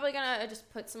 I'm probably gonna just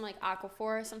put some like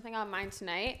Aquaphor or something on mine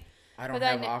tonight. I don't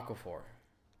have Aquaphor.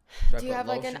 Do you have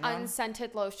like an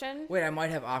unscented lotion? Wait, I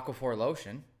might have Aquaphor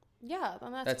lotion. Yeah,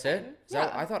 then that's it.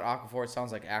 I thought Aquaphor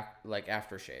sounds like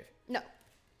aftershave. No,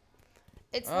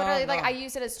 it's literally like I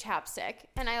use it as chapstick,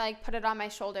 and I like put it on my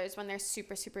shoulders when they're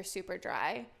super, super, super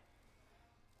dry.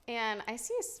 And I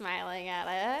see you smiling at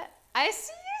it. I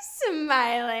see you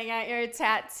smiling at your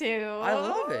tattoo. I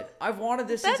love it. I've wanted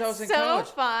this since I was in college. That's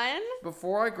so fun.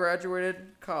 Before I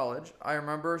graduated college, I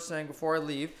remember saying before I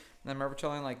leave, and I remember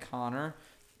telling like Connor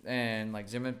and like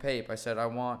Zim and Pape, I said I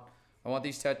want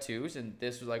these tattoos, and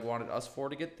this was like wanted us four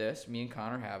to get this. Me and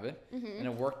Connor have it, and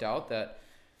it worked out that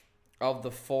of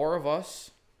the four of us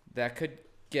that could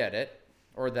get it,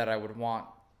 or that I would want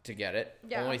to get it,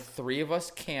 only 3 of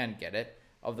us can get it.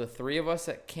 Of the 3 of us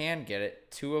that can get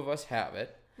it, 2 of us have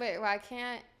it. Wait, why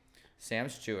can't?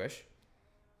 Sam's Jewish.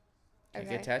 I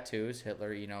get tattoos.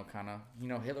 Hitler,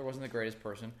 Hitler wasn't the greatest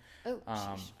person. Oh,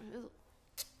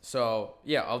 So,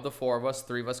 yeah, of the 4 of us,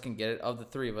 3 of us can get it. Of the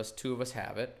 3 of us, 2 of us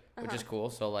have it, which is cool.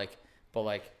 So, like, but,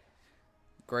 like,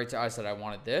 great. I said I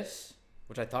wanted this,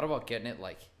 which I thought about getting it,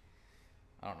 like,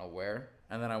 I don't know where.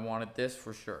 And then I wanted this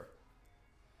for sure.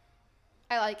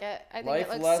 I like it. I think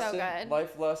it looks so good.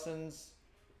 Life lessons,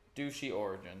 douchey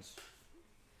origins.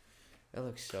 It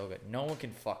looks so good. No one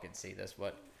can fucking see this,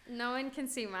 but... No one can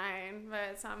see mine, but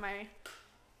it's on my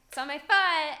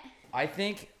foot. I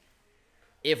think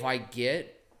if I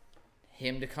get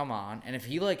him to come on, and if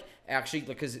he like actually,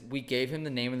 because we gave him the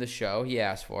name of the show, he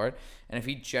asked for it, and if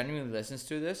he genuinely listens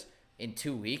to this in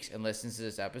 2 weeks and listens to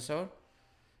this episode,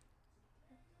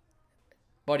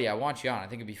 buddy, I want you on. I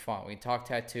think it'd be fun. We can talk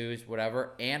tattoos,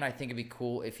 whatever, and I think it'd be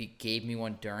cool if he gave me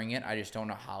one during it. I just don't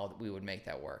know how we would make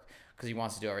that work, because he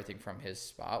wants to do everything from his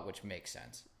spot, which makes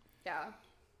sense. Yeah.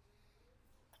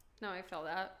 No, I feel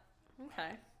that.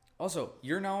 Okay. Also,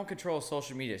 you're now in control of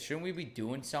social media. Shouldn't we be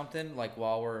doing something like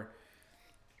while we're...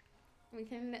 We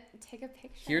can take a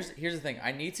picture. Here's the thing.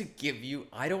 I need to give you...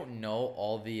 I don't know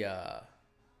all the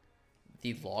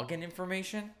login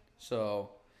information.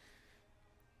 So,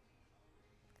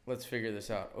 let's figure this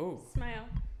out. Oh. Smile.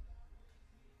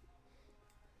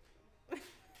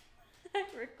 I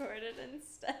recorded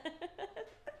instead.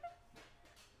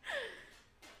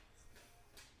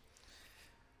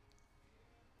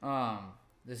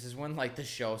 This is when like the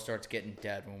show starts getting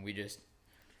dead, when we just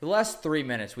the last 3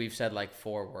 minutes we've said like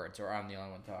 4 words, or I'm the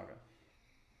only one talking.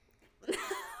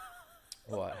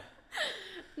 What?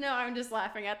 No, I'm just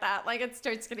laughing at that. Like it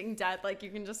starts getting dead. Like you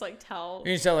can just like tell.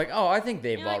 You can tell like, oh, I think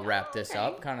they've all wrapped this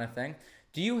up, kind of thing.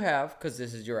 Do you have, because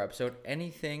this is your episode,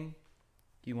 anything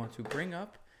you want to bring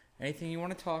up? Anything you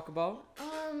want to talk about?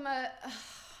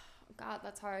 God,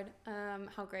 that's hard.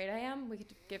 How great I am. We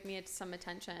could give me some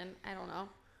attention. I don't know.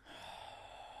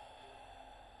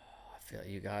 feel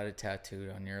you got it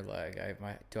tattooed on your leg.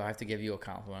 Do I have to give you a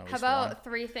compliment? How about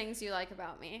 3 things you like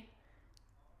about me?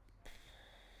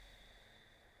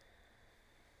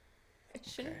 It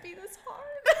shouldn't be this hard.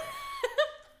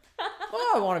 Well,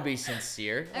 I want to be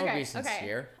sincere.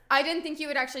 Okay. I didn't think you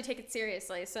would actually take it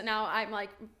seriously, so now I'm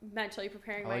like mentally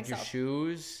preparing myself. I like your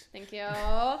shoes. Thank you.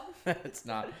 That's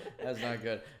not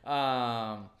good.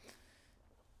 I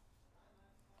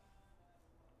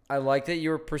like that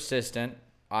you're persistent.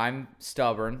 I'm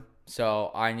stubborn,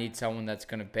 so I need someone that's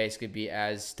going to basically be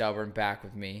as stubborn back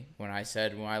with me. When I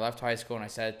left high school and I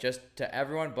said just to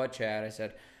everyone but Chad, I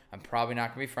said, I'm probably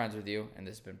not going to be friends with you, and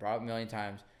this has been brought up a million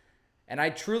times. And I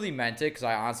truly meant it because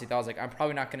I honestly thought, I was like, I'm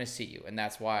probably not going to see you. And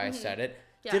that's why I said it.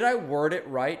 Yeah. Did I word it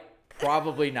right?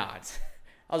 Probably not.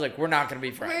 I was like, we're not going to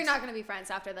be friends. We're not going to be friends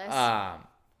after this.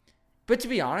 But to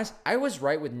be honest, I was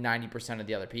right with 90% of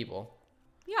the other people.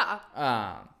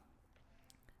 Yeah.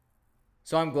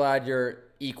 So I'm glad you're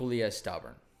equally as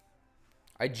stubborn.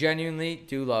 I genuinely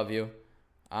do love you.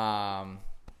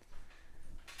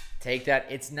 Take that.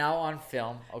 It's now on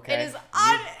film, okay? It is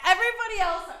on everybody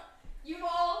else. You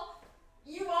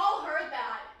all heard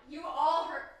that. You all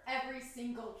heard, every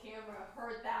single camera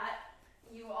heard that.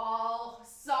 You all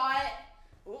saw it.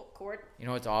 Oh, cord. You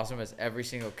know what's awesome is every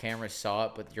single camera saw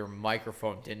it, but your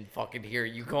microphone didn't fucking hear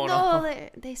you going on. No,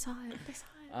 they saw it. They saw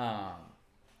it.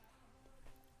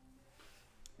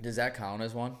 Does that count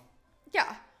as one?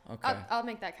 Yeah. Okay. I'll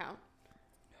make that count.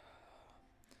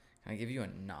 Can I give you a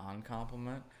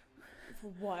non-compliment?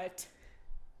 What?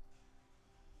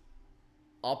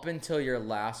 Up until your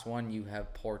last one, you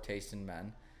have poor taste in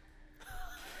men.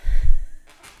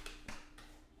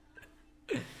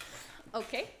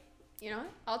 Okay. You know what?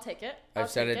 I'll take it.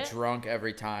 I've said it drunk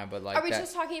every time, but like. Are we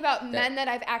just talking about men that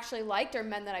I've actually liked or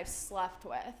men that I've slept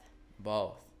with?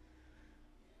 Both.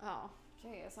 Oh,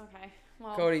 jeez. Okay.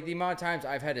 Well, Cody, the amount of times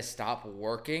I've had to stop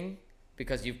working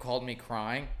because you've called me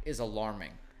crying is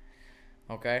alarming.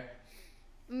 Okay?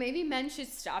 Maybe men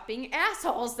should stop being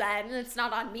assholes then. It's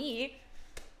not on me.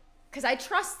 Because I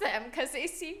trust them because they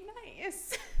seem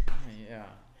nice. Yeah.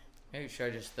 Maybe should I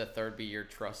just the third be your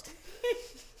trust?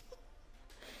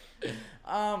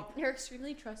 You're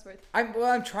extremely trustworthy.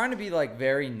 I'm trying to be like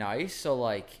very nice, so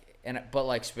like but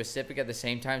like specific at the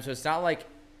same time. So it's not like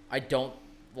I don't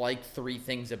like 3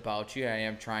 things about you. I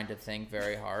am trying to think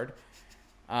very hard.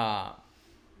 That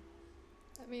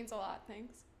means a lot.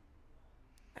 Thanks.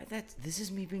 This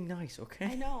is me being nice, okay?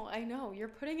 I know. You're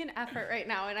putting an effort right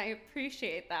now, and I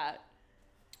appreciate that.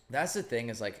 That's the thing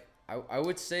is like I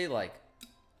would say like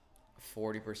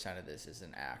 40% of this is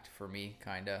an act for me,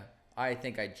 kind of. I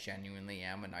think I genuinely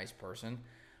am a nice person.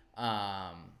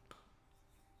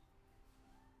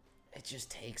 It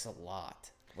just takes a lot.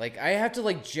 Like I have to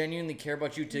like genuinely care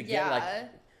about you to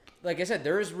get like I said,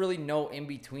 there is really no in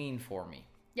between for me.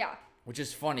 Yeah. Which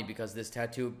is funny because this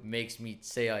tattoo makes me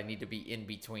say I need to be in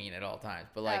between at all times.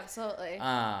 But like absolutely.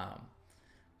 But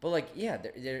like yeah,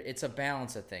 it's a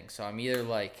balance of things. So I'm either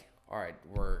like, all right,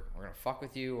 we're gonna fuck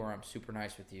with you, or I'm super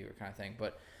nice with you, or kind of thing.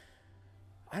 But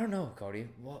I don't know, Cody.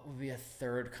 What would be a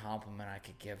third compliment I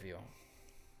could give you?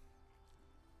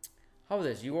 How about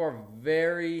this? You are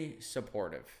very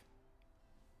supportive,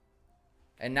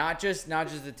 and not just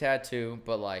the tattoo,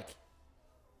 but like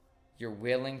you're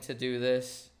willing to do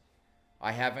this.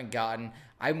 I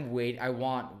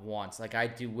want once. Like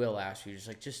I will ask you,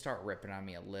 just start ripping on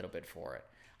me a little bit for it.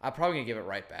 I'm probably gonna give it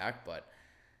right back, but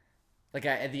like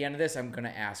at the end of this, I'm gonna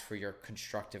ask for your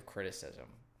constructive criticism.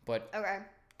 But okay.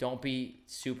 Don't be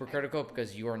super critical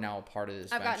because you are now a part of this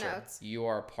venture. I've got notes. You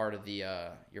are part of the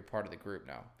you're part of the group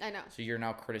now. I know. So you're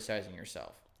now criticizing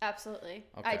yourself. Absolutely.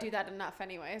 Okay. I do that enough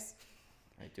anyways.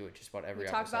 I do it just about every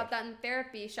episode. We talk about that in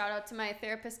therapy. Shout out to my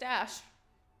therapist Ash.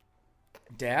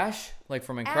 Dash? Like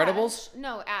from Incredibles? Ash.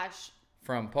 No, Ash.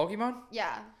 From Pokemon?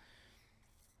 Yeah.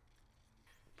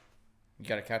 You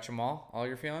gotta catch them all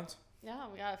your feelings? Yeah,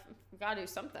 we gotta do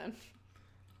something.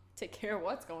 Take care of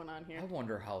what's going on here. I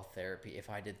wonder how if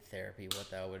I did therapy,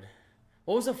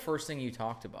 what was the first thing you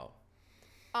talked about?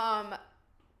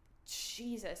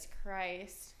 Jesus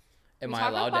Christ. Am I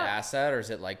allowed to ask that, or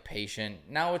is it like patient?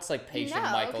 Now it's like patient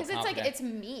Michael. No, because it's like, it's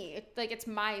me. Like, it's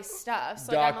my stuff.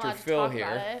 So Dr. like, I'm allowed Phil to talk here.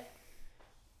 About it.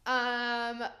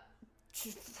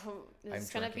 Is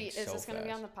this gonna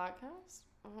be on the podcast?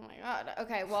 Oh my god.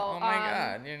 Okay, well. Oh my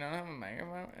god, you don't have a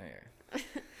microphone?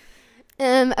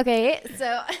 Okay,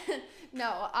 so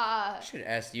no. I should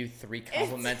ask you 3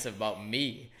 compliments about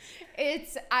me.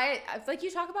 It's like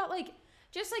you talk about like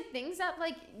just like things that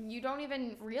like you don't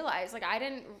even realize. Like I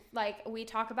didn't like we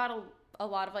talk about a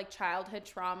lot of like childhood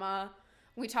trauma.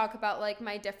 We talk about like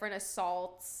my different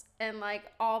assaults and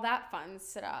like all that fun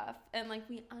stuff, and like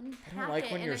we unpack it. I don't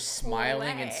like when you're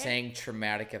smiling and saying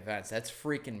traumatic events. That's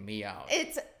freaking me out.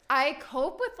 I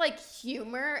cope with like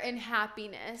humor and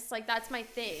happiness. Like that's my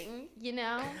thing, you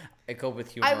know? I cope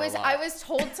with humor. I was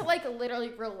told to like literally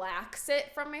relax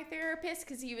it from my therapist,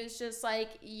 because he was just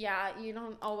like, yeah, you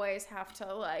don't always have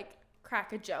to like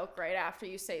crack a joke right after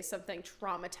you say something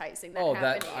traumatizing that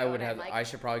happened to you. I would have. Like, I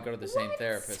should probably go to the same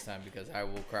therapist then, because I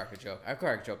will crack a joke. I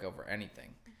crack a joke over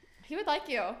anything. He would like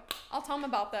you. I'll tell him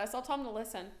about this. I'll tell him to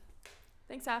listen.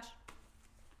 Thanks, Ash.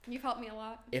 You've helped me a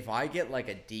lot. If I get like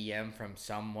a DM from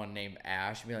someone named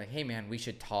Ash and be like, hey man, we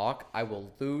should talk, I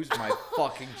will lose my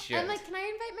fucking shit. I'm like, can I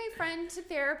invite my friend to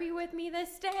therapy with me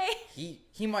this day?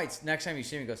 He might, next time you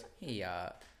see him, he goes, hey,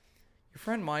 your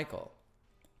friend Michael,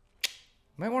 you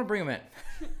might want to bring him in.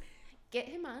 Get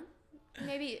him on.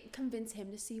 Maybe convince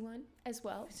him to see one as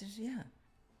well. Yeah.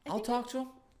 I'll talk to him.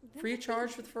 Free of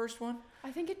charge for the first one. I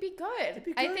think it'd be good.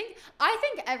 I think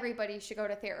everybody should go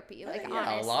to therapy. Like,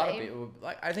 honestly, a lot of people.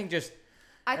 Like, I think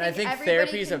everybody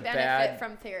therapy is can benefit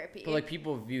from therapy. But like,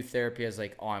 people view therapy as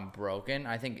like, oh, I'm broken.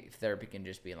 I think therapy can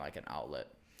just be like an outlet.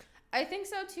 I think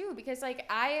so too, because like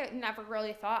I never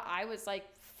really thought I was like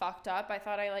fucked up. I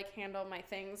thought I like handled my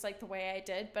things like the way I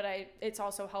did, but it's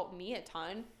also helped me a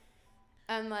ton.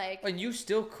 And like, but you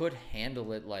still could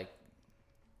handle it like.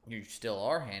 You still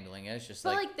are handling it. It's just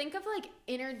but like think of like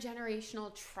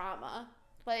intergenerational trauma.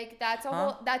 Like that's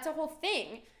a whole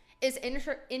thing. Is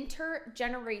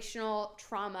intergenerational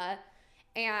trauma,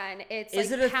 and it's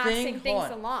like passing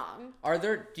things along.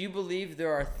 Do you believe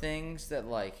there are things that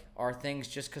like are things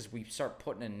just because we start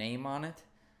putting a name on it?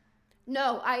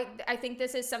 No, I think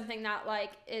this is something that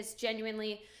like is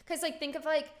genuinely, because like think of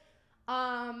like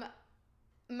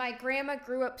my grandma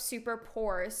grew up super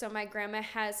poor, so my grandma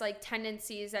has like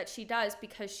tendencies that she does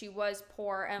because she was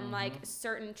poor, and like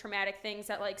certain traumatic things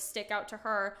that like stick out to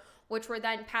her, which were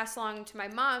then passed along to my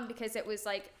mom because it was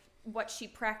like what she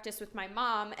practiced with my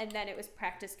mom, and then it was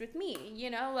practiced with me, you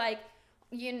know, like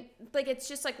it's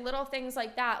just like little things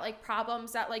like that, like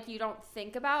problems that like you don't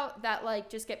think about that like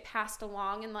just get passed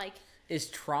along. And like, is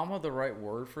trauma the right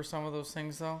word for some of those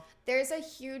things though? There's a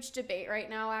huge debate right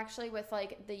now actually with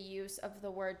like the use of the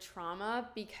word trauma,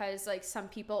 because like some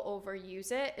people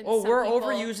overuse it. And we're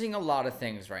overusing a lot of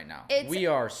things right now. We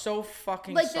are so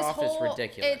fucking like soft, it's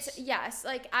ridiculous. Yes,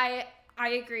 like I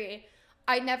agree.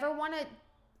 I never want to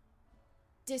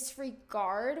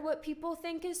disregard what people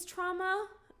think is trauma,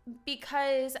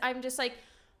 because I'm just like,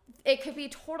 it could be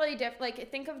totally different.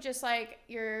 Like, think of just like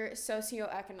your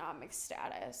socioeconomic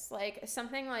status. Like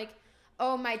something like,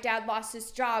 oh, my dad lost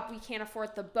his job, we can't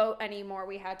afford the boat anymore,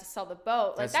 we had to sell the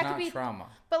boat. Like, that's that could be trauma.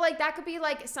 But like that could be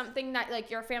like something that like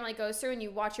your family goes through and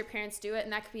you watch your parents do it,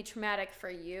 and that could be traumatic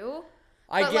for you.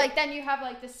 Like then you have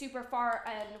like the super far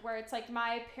end where it's like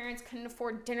my parents couldn't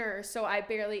afford dinner, so I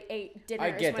barely ate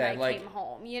dinners when I came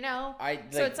home, you know?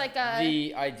 So it's like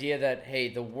the idea that, hey,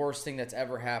 the worst thing that's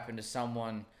ever happened to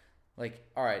someone, like,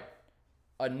 all right,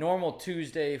 a normal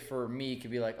Tuesday for me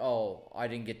could be like, oh, I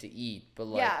didn't get to eat, but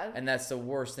like, and that's the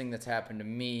worst thing that's happened to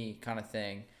me, kind of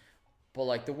thing. But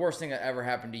like the worst thing that ever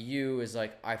happened to you is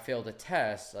like I failed a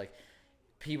test. Like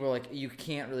people are like, you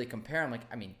can't really compare. I'm like,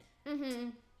 I mean,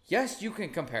 yes, you can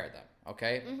compare them,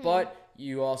 okay, but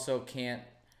you also can't.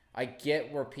 I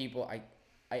get where people,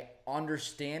 I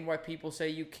understand why people say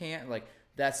you can't. Like,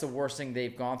 that's the worst thing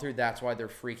they've gone through. That's why they're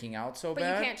freaking out so bad.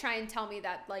 But you can't try and tell me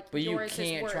that like yours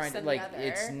is worse than the other.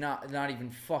 It's not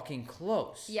even fucking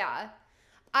close. Yeah,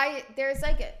 I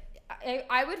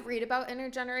would read about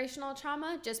intergenerational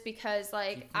trauma just because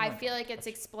like I feel like it's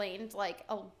explained like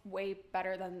a way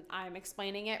better than I'm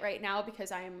explaining it right now,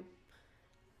 because I'm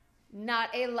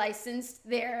not a licensed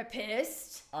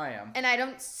therapist. I am. And I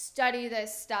don't study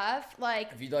this stuff.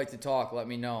 Like, if you'd like to talk, let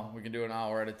me know. We can do an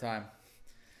hour at a time.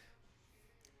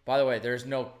 By the way, there's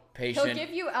no patient. He'll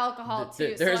give you alcohol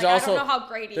too. There's so like, also, I don't know how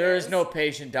great he is. There is no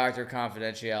patient-doctor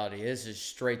confidentiality. This is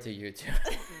straight to YouTube.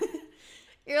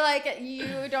 You're like,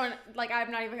 you don't, like,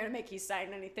 I'm not even going to make you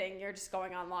sign anything. You're just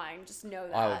going online. Just know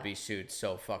that. I would be sued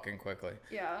so fucking quickly.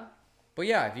 Yeah. But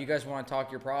yeah, if you guys want to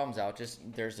talk your problems out, just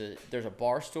there's a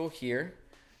bar stool here.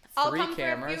 I'll come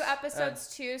cameras. For a few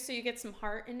episodes too, so you get some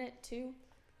heart in it too.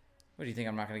 What do you think?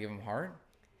 I'm not gonna give him heart?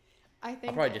 I think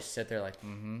I'll probably just sit there like,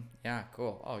 yeah,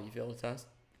 cool. Oh, you feel the test?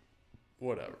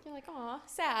 Whatever. You're like, aw,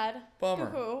 sad. Bummer.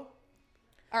 Hoo-hoo.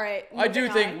 All right. I do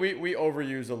think we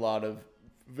overuse a lot of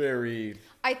very.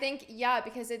 I think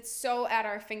because it's so at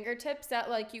our fingertips that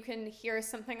like you can hear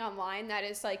something online that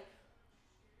is like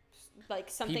like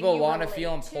something people you want to relate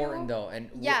feel important though, and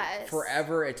yes.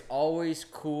 forever it's always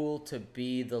cool to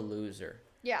be the loser.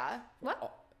 Yeah.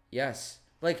 What? Yes.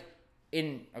 Like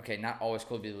not always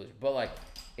cool to be the loser, but like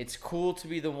it's cool to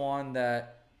be the one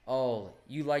that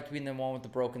you liked being the one with the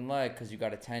broken leg because you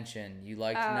got attention. You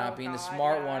liked not being the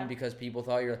smart one because people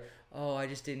thought you're I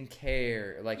just didn't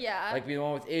care. Like being the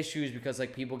one with issues because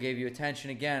like people gave you attention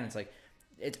again. It's like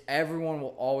everyone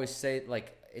will always say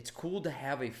like it's cool to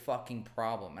have a fucking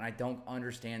problem, and I don't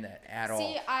understand that at all.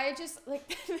 See, I just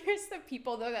like there's the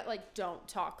people though that like don't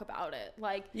talk about it.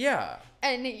 Like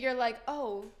and you're like,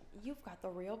 oh, you've got the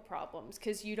real problems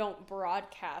because you don't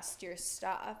broadcast your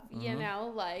stuff, you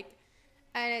know, like.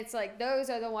 And it's like, those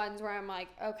are the ones where I'm like,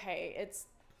 okay, it's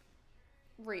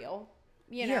real.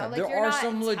 You know, like there are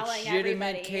some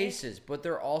legitimate cases, but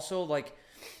they're also like,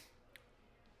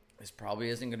 this probably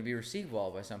isn't going to be received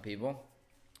well by some people.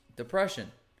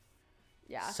 Depression.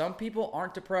 Yeah. Some people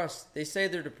aren't depressed. They say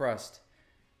they're depressed.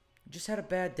 Just had a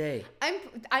bad day.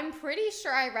 I'm pretty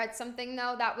sure I read something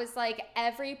though that was like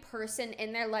every person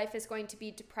in their life is going to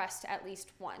be depressed at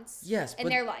least once. Yes, in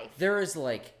their life. There is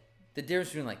like the difference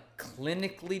between like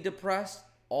clinically depressed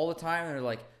all the time and they're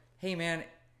like, hey man,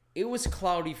 it was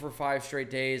cloudy for 5 straight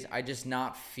days. I just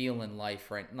not feeling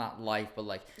life right. Not life, but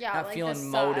like not like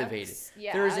feeling motivated.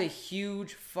 Yeah. There is a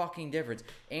huge fucking difference.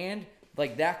 And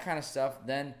like that kind of stuff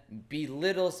then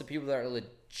belittles the people that are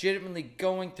legitimately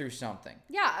going through something.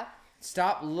 Yeah.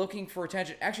 Stop looking for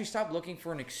attention. Actually, stop looking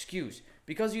for an excuse.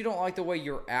 Because you don't like the way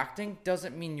you're acting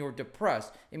doesn't mean you're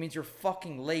depressed. It means you're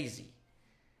fucking lazy.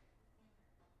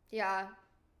 Yeah.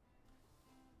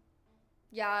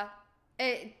 Yeah.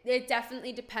 It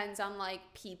definitely depends on like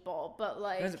people, but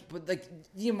like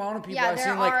the amount of people I've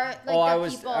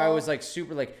seen I was like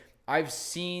super like I've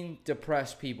seen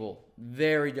depressed people,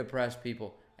 very depressed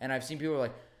people, and I've seen people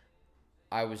like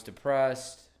I was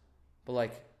depressed, but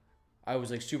like I was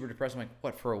like super depressed. I'm like,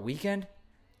 what, for a weekend?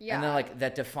 Yeah. And then like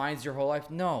that defines your whole life?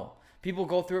 No. People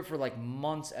go through it for like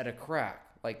months at a crack.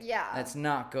 Like that's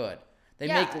not good. They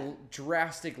make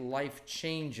drastic life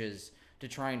changes to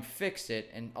try and fix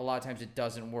it, and a lot of times it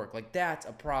doesn't work. Like that's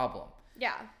a problem.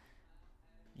 Yeah.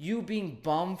 You being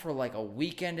bummed for like a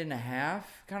weekend and a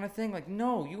half kind of thing. Like,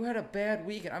 no, you had a bad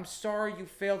weekend. I'm sorry you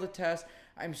failed the test.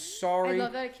 I'm sorry. I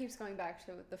love that it keeps going back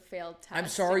to the failed test. I'm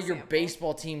sorry your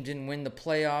baseball team didn't win the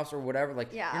playoffs or whatever.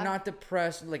 Like, you're not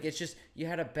depressed. Like, it's just you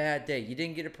had a bad day. You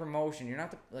didn't get a promotion. You're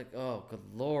not like, oh, good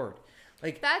Lord.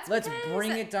 Like, let's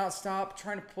bring it down. Stop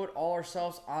trying to put all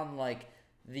ourselves on like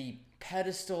the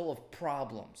pedestal of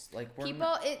problems. Like people,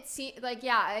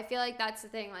 I feel like that's the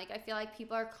thing. Like, I feel like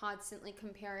people are constantly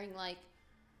comparing like.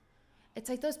 It's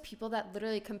like those people that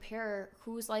literally compare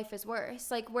whose life is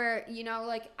worse. Like where, you know,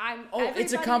 like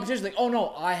it's a competition. Like, oh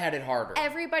no, I had it harder.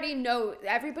 Everybody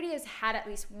has had at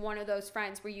least one of those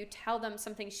friends where you tell them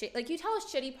something shit. Like you tell a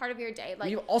shitty part of your day. Like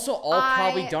we've also all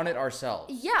probably done it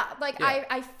ourselves. Yeah. Like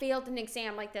I failed an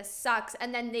exam. Like this sucks.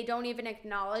 And then they don't even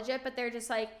acknowledge it, but they're just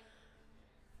like,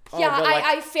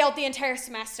 I failed the entire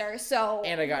semester, so...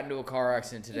 And I got into a car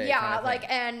accident today. Yeah, kind of like,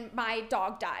 and my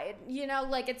dog died. You know,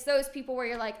 like, it's those people where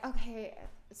you're like, okay,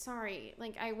 sorry.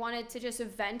 Like, I wanted to just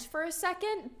vent for a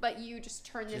second, but you just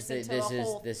turn this into a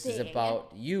whole thing. This is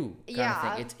about you kind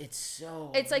of thing. It's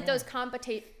so... It's like those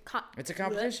it's a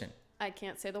competition. I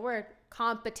can't say the word.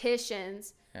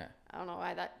 Competitions. Yeah. I don't know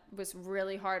why that was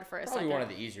really hard for a second. Probably one of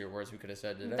the easier words we could have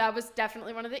said today. That was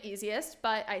definitely one of the easiest,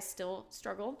 but I still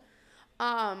struggled.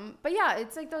 But yeah,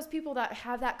 it's like those people that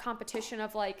have that competition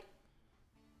of like,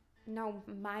 no,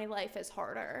 my life is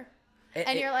harder.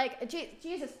 And you're like,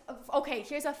 Jesus, okay,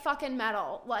 here's a fucking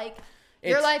medal. Like,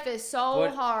 your life is so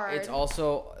hard. It's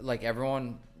also like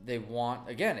everyone, they want,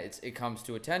 again, it comes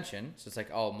to attention. So it's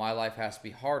like, oh, my life has to be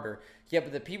harder. Yeah,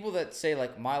 but the people that say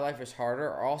like, my life is harder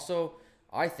are also,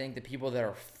 I think, the people that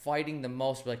are fighting the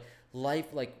most. Like,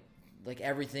 life, like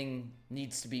everything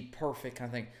needs to be perfect kind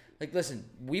of thing. Like, listen,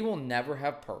 we will never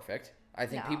have perfect. I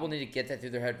think people need to get that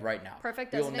through their head right now.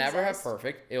 Perfect doesn't exist. We'll never have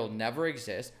perfect. It'll never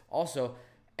exist. Also,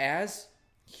 as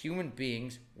human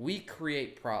beings, we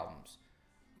create problems.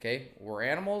 Okay? We're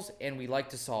animals, and we like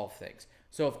to solve things.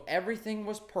 So if everything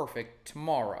was perfect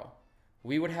tomorrow,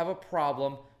 we would have a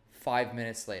problem 5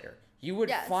 minutes later. You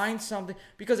would find something.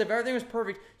 Because if everything was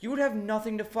perfect, you would have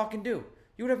nothing to fucking do.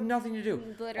 You would have nothing to do.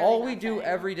 Literally all we do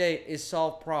every day is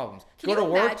solve problems. Can you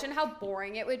imagine how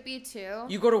boring it would be too?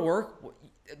 You go to work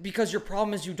because your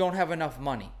problem is you don't have enough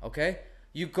money, okay?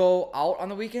 You go out on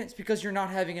the weekends because you're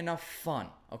not having enough fun,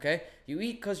 okay? You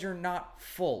eat because you're not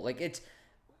full. Like,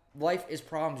 life is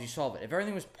problems, you solve it. If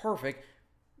everything was perfect,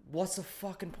 what's the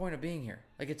fucking point of being here?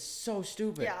 Like, it's so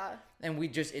stupid. Yeah. And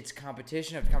it's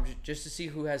competition after competition just to see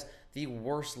who has the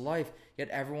worst life, yet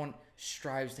everyone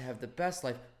strives to have the best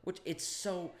life, which it's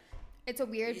a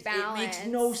weird balance. It makes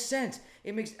no sense.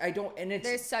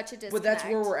 There's such a disconnect. But that's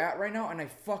where we're at right now, and I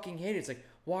fucking hate it. It's like,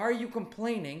 why are you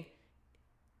complaining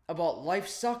about life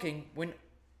sucking when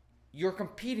you're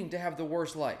competing to have the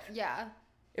worst life? Yeah.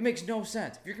 It makes no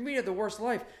sense. If you're competing at the worst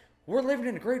life, we're living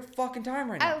in a great fucking time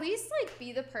right now. At least, like,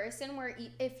 be the person where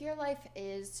if your life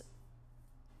is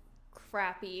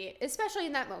crappy, especially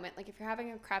in that moment, like if you're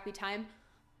having a crappy time,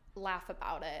 laugh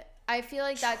about it. I feel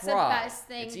like that's the best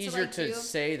thing. It's easier to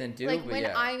say than do. Like when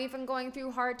I'm even going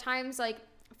through hard times, like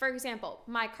for example,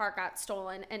 my car got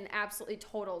stolen and absolutely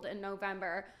totaled in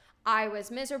November. I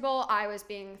was miserable. I was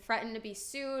being threatened to be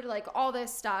sued, like all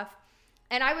this stuff.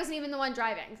 And I wasn't even the one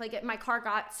driving. Like my car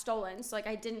got stolen. So like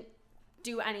I didn't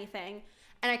do anything.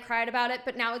 And I cried about it,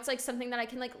 but now it's like something that I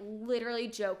can like literally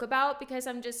joke about because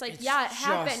I'm just like, it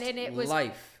happened and it was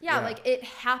life. Yeah, like it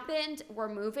happened. We're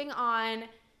moving on.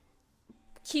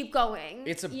 Keep going.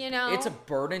 It's a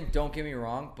burden, don't get me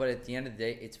wrong, but at the end of the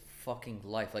day, it's fucking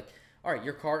life. Like, all right,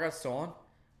 your car got stolen.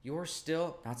 You're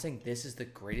still not saying this is the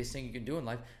greatest thing you can do in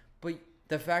life, but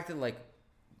the fact that like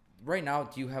right now,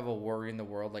 do you have a worry in the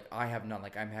world? Like I have none.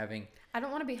 Like I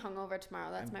don't want to be hungover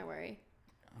tomorrow. That's my worry.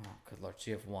 Oh, good Lord. So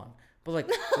you have one. But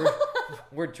like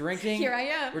we're drinking. Here I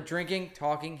am. We're drinking,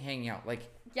 talking, hanging out. Like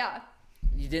yeah.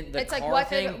 You didn't. It's like what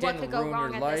could go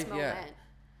wrong at this moment? Yeah.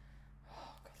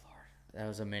 Oh, good Lord. That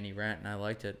was a mini rant, and I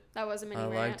liked it. That was a mini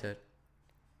rant. I liked it.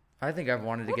 I think I've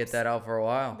wanted to get that out for a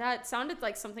while. That sounded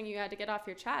like something you had to get off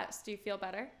your chest. Do you feel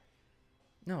better?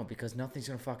 No, because nothing's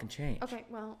gonna fucking change. Okay,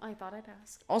 well, I thought I'd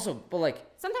ask. Also, but like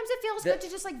sometimes it feels good to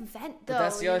just like vent though. But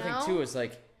that's the other thing too, is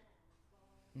like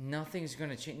nothing's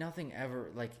gonna change. Nothing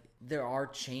ever, like there are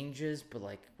changes, but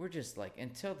like we're just like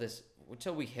until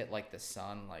we hit like the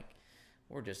sun, like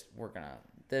we're gonna.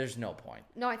 There's no point.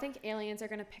 No, I think aliens are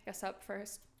gonna pick us up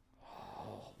first.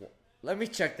 Oh, well, let me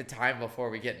check the time before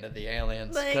we get into the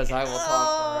aliens, because I will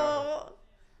talk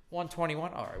forever.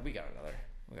 1:21. All right, we got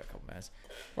a couple minutes.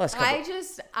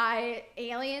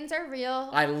 Aliens are real.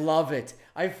 I love it.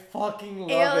 I fucking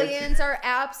love Aliens are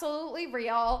absolutely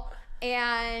real.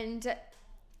 And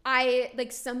I,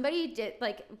 like, somebody did,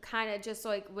 like, kind of just,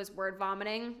 like, was word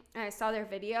vomiting. And I saw their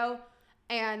video.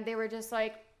 And they were just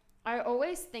like, I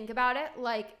always think about it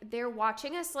like they're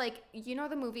watching us, like, you know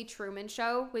the movie Truman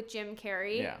Show with Jim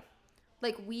Carrey? Yeah.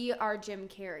 Like, we are Jim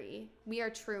Carrey. We are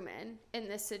Truman in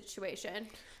this situation.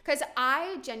 Because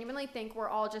I genuinely think we're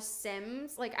all just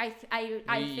Sims. Like, I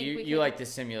think you like the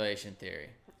simulation theory.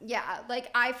 Yeah.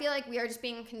 Like, I feel like we are just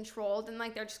being controlled and,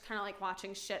 like, they're just kind of, like,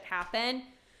 watching shit happen.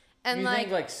 And, you think,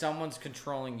 like, someone's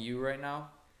controlling you right now?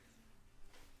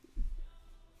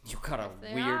 You got a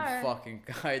weird fucking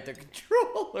guy at the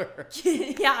controller.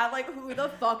 Yeah, like, who the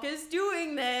fuck is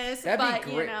doing this? That'd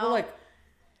be great. You know. Well, like,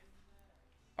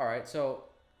 all right, so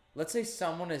let's say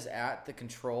someone is at the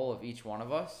control of each one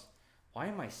of us. Why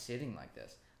am I sitting like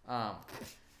this?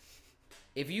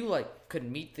 If you, like, could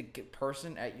meet the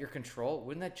person at your control,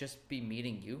 wouldn't that just be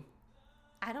meeting you?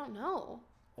 I don't know.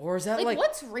 Or is that, like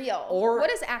what's real? Or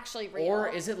what is actually real? Or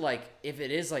is it, like, if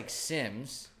it is, like,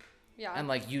 Sims... Yeah. And,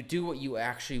 like, you do what you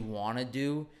actually want to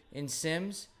do in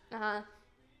Sims. Uh-huh.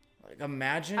 Like,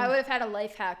 imagine... I would have had a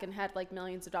life hack and had, like,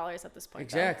 millions of dollars at this point.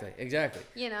 Exactly.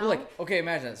 You know? But, like, okay,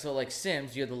 imagine that. So, like,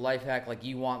 Sims, you have the life hack. Like,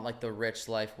 you want, like, the rich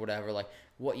life, whatever. Like,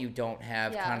 what you don't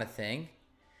have kind of thing.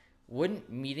 Wouldn't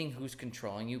meeting who's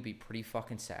controlling you be pretty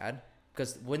fucking sad?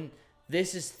 Because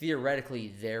this is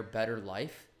theoretically their better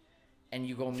life. And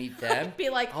you go meet them. Be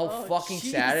like, how fucking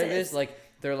Jesus. Sad it is. Like,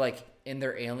 they're, like, in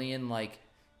their alien, like...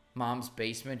 mom's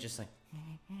basement, just like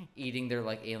eating their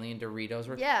like alien Doritos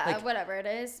or like, whatever it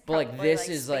is. But like this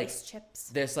is like chips.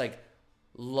 This like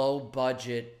low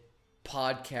budget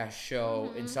podcast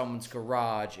show in someone's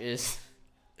garage is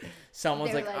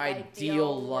someone's like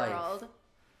ideal life. World.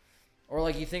 Or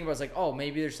like you think about it's like, oh,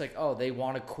 maybe there's like, oh, they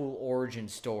want a cool origin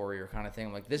story or kind of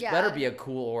thing. Like this better be a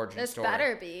cool origin story. This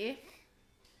better be.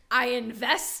 I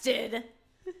invested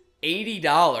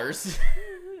 $80.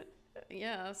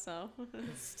 Yeah, so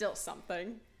it's still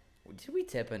something. Did we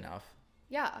tip enough?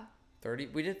 Yeah. 30.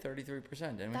 We did 33%,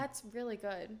 didn't we? That's really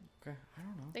good. Okay, I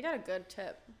don't know. They got a good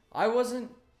tip. I was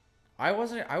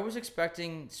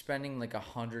expecting spending like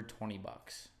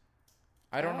 $120.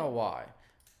 I don't know why.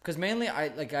 Because mainly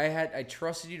I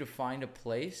trusted you to find a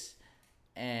place,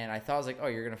 and I thought I was like, oh,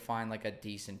 you're gonna find like a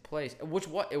decent place. It was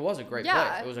a great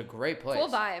place. It was a great place. Cool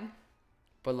vibe.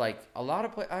 But like a lot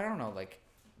of I don't know, like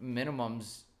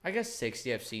minimums. I guess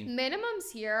 60 I've seen.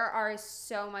 Minimums here are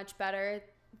so much better.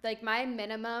 Like my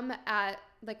minimum at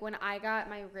like when I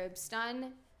got my ribs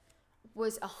done,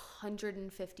 was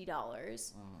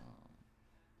 $150.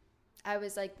 I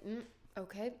was like,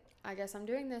 okay, I guess I'm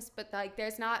doing this. But like,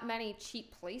 there's not many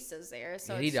cheap places there.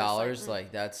 So $80,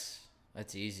 like that's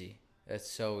easy. That's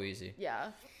so easy.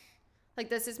 Yeah. Like,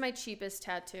 this is my cheapest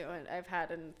tattoo I've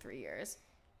had in 3 years.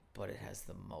 But it has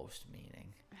the most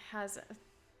meaning. It has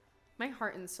my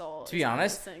heart and soul. To be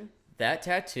honest, that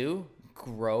tattoo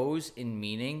grows in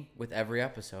meaning with every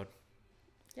episode.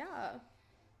 Yeah.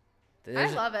 I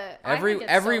love it.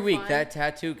 Every week, that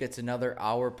tattoo gets another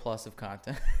hour plus of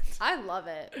content. I love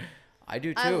it. I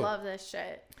do too. I love this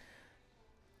shit.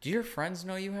 Do your friends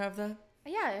know you have that?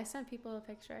 Yeah, I sent people a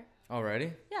picture.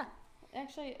 Already? Yeah.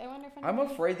 Actually, I wonder if I'm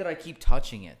afraid that I keep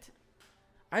touching it.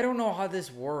 I don't know how this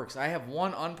works. I have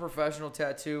one unprofessional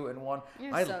tattoo and one.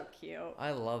 You're so cute.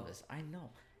 I love this. I know.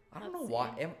 I don't know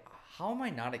why. How am I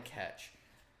not a catch?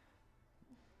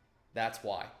 That's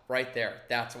why. Right there.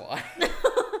 That's why.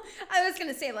 I was going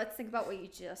to say, let's think about what you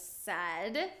just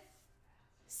said.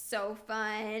 So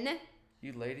fun.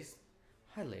 You ladies.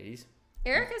 Hi, ladies.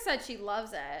 Erica said she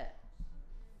loves it.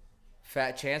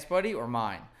 Fat Chance Buddy or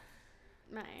mine?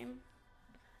 Mine.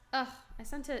 Ugh, I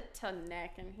sent it to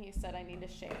Nick, and he said I need to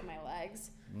shave my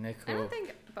legs. Nick who? I don't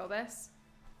think Bobus.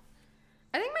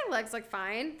 I think my legs look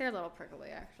fine. They're a little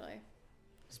prickly, actually.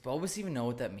 Does Bobus even know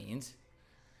what that means?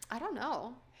 I don't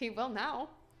know. He will now.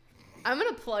 I'm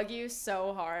going to plug you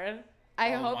so hard.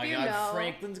 I hope you know.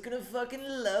 Franklin's going to fucking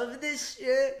love this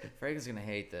shit. Franklin's going to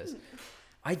hate this.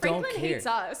 I don't care. Franklin hates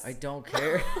us. I don't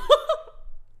care.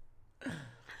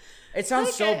 It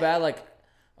sounds so bad. Like,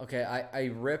 okay, I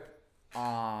rip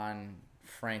on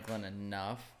Franklin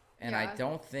enough, and I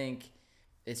don't think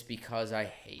it's because I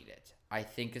hate it. I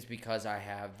think it's because I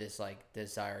have this like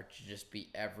desire to just be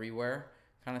everywhere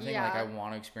kind of thing. Like I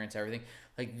want to experience everything.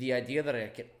 Like the idea that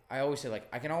I always say like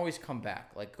I can always come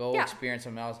back, like go experience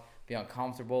something else, be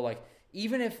uncomfortable. Like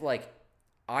even if like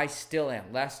I still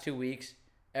am. Last 2 weeks,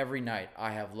 every night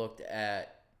I have looked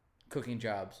at cooking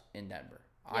jobs in Denver.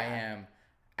 Yeah. I am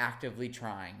actively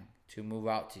trying to move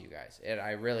out to you guys, and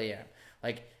I really am.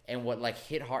 Like, and what like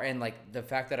hit hard, and like the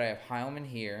fact that I have Heilman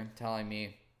here telling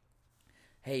me,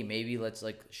 hey, maybe let's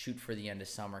like shoot for the end of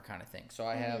summer kind of thing. So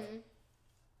I have.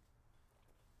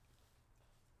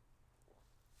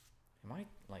 Am I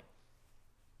like?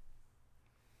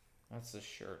 That's the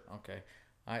shirt. Okay,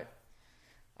 I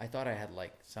thought I had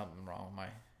like something wrong with my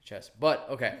chest, but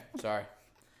okay, sorry.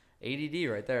 ADD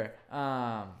right there.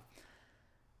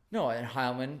 No, and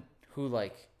Heilman, who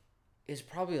like is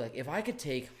probably like, if I could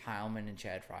take Heilman and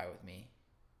Chad Fry with me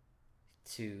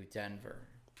to Denver,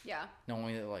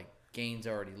 knowing that like Gaines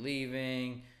already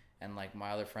leaving, and like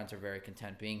my other friends are very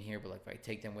content being here, but like if I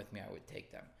take them with me, I would take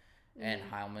them. And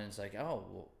Heilman's like, oh,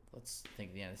 well, let's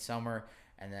think the end of the summer.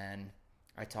 And then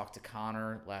I talked to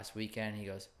Connor last weekend. He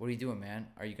goes, what are you doing, man?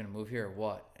 Are you gonna move here or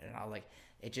what? And I like,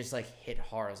 it just like hit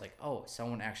hard. I was like, oh,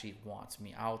 someone actually wants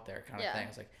me out there, kind of thing. I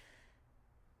was like,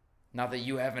 not that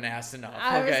you haven't asked enough.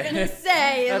 I was gonna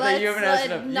say, let's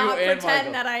not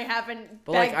pretend that I haven't.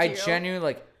 But like, I genuinely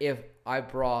like, if I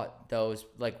brought those,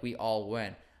 like, we all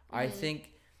win. I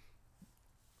think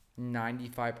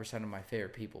 95% of my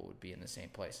favorite people would be in the same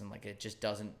place, and like, it just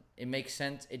doesn't. It makes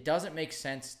sense. It doesn't make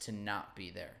sense to not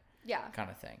be there. Yeah. Kind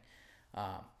of thing.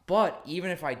 But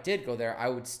even if I did go there, I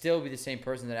would still be the same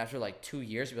person that after like 2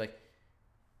 years, would be like,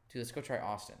 dude, let's go try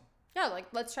Austin. Yeah, like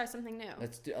let's try something new.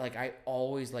 Let's do like I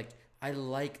always like. I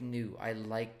like new. I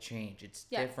like change. It's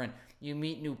different. You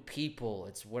meet new people.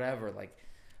 It's whatever. Like,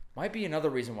 might be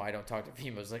another reason why I don't talk to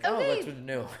females. Like, let's do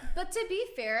new. But to be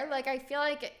fair, like, I feel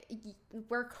like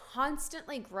we're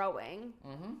constantly growing.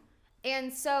 Mm-hmm.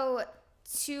 And so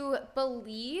to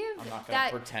believe I'm not going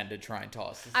to pretend to try and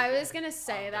toss this. I was going to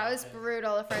say, that was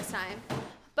brutal the first time.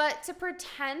 But to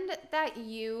pretend that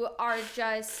you are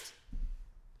just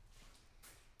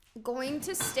going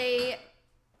to stay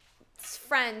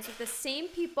friends with the same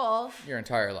people your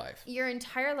entire life.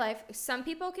 Some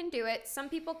people can do it, some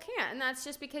people can't, and that's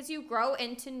just because you grow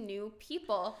into new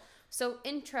people. So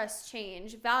interests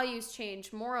change, values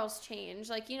change, morals change,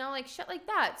 like, you know, like shit like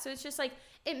that. So it's just like,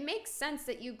 it makes sense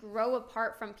that you grow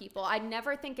apart from people. I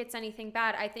never think it's anything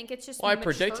bad. I think it's just maturing. I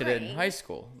predicted it in high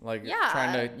school, like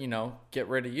trying to, you know, get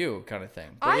rid of you kind of thing.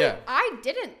 But I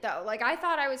didn't though. Like, I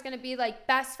thought I was going to be like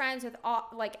best friends with all,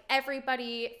 like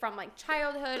everybody from like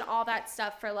childhood, all that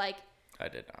stuff for like. I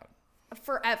did not.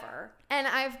 Forever. And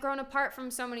I've grown apart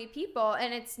from so many people,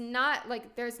 and it's not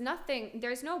like there's no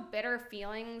bitter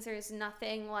feelings. There's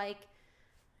nothing like.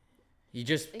 You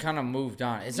just kind of moved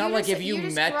on. It's not like if you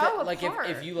met, like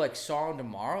if you like saw him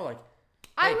tomorrow, like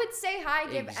I would say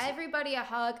hi, give everybody a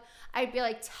hug. I'd be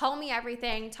like, tell me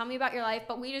everything. Tell me about your life.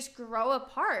 But we just grow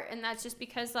apart. And that's just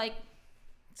because, like,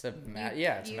 it's a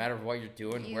matter of what you're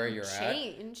doing, where you're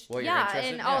change. At. What you're interested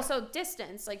in. And also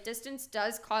distance. Like, distance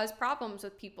does cause problems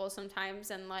with people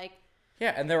sometimes. And, like.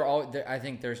 Yeah, and I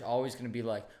think there's always going to be,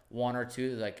 like, one or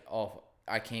two, like, oh,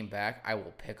 I came back. I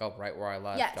will pick up right where I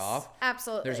left off.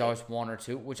 Absolutely. There's always one or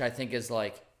two, which I think is,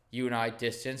 like, you and I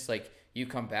distance. Like, you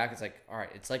come back, it's like, all right,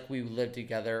 it's like we live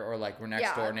together or, like, we're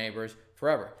next door neighbors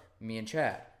forever. Me and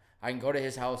Chad. I can go to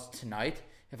his house tonight.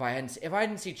 If I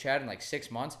didn't see Chad in, like,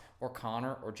 6 months, or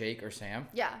Connor or Jake or Sam.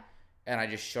 Yeah. And I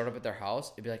just showed up at their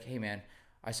house, it'd be like, hey, man,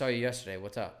 I saw you yesterday.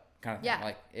 What's up? Kind of thing.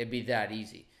 Like, it'd be that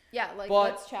easy. Yeah, like,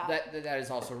 but let's chat. That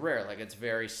is also rare. Like, it's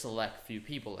very select few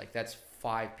people. Like, that's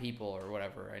 5 people or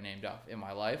whatever I named up in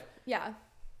my life. Yeah.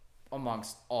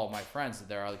 Amongst all my friends,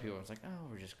 there are other people. It's like,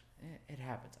 oh, it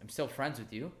happens. I'm still friends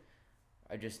with you.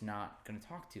 I'm just not going to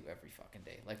talk to you every fucking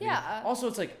day. Like, also,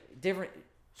 it's like different.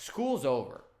 School's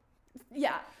over.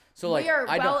 Yeah. So, like, we are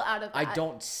out of that. I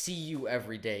don't see you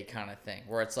every day kind of thing.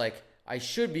 Where it's like, I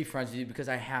should be friends with you because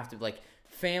I have to. Like,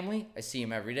 family, I see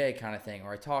him every day kind of thing.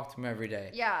 Or I talk to him every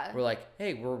day. Yeah. We're like,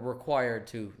 hey, we're required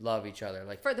to love each other.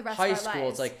 Like, for the rest of our school, lives.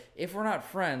 It's like, if we're not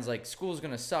friends, like, school's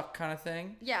going to suck kind of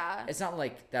thing. Yeah. It's not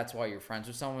like that's why you're friends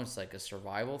with someone. It's like a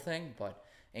survival thing. But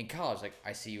in college, like,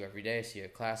 I see you every day. I see you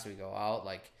at class. We go out.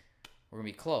 Like, we're going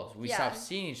to be close. We stop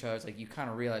seeing each other. It's like, you kind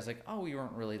of realize, like, oh, we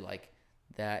weren't really, like,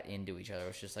 that into each other.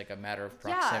 It's just like a matter of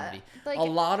proximity. Like, a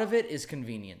lot of it is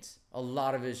convenience. A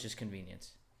lot of it is just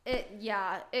convenience.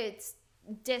 It's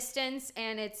distance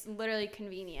and it's literally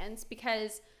convenience,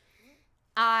 because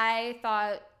I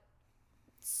thought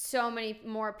so many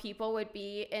more people would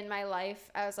be in my life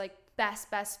as like best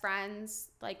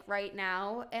friends like right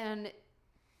now, and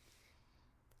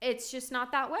it's just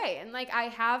not that way. And like, I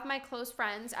have my close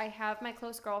friends, I have my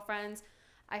close girlfriends,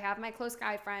 I have my close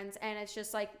guy friends, and it's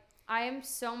just like, I am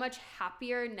so much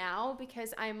happier now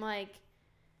because I'm like,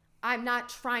 I'm not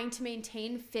trying to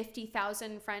maintain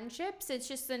 50,000 friendships. It's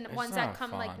just the ones that come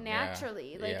fun. Like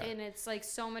naturally. And it's like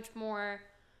so much more.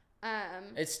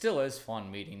 It still is fun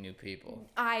meeting new people.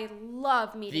 I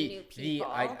love meeting new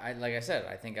people. I like I said,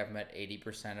 I think I've met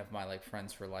 80% of my like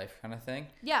friends for life kind of thing.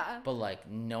 Yeah. But like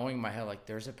knowing in my head, like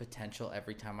there's a potential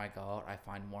every time I go out, I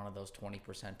find one of those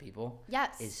 20% people.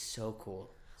 Yes. Is so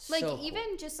cool. Like, even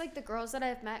just, like, the girls that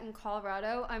I've met in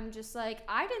Colorado, I'm just, like,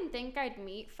 I didn't think I'd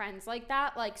meet friends like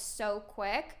that, like, so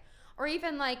quick. Or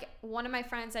even, like, one of my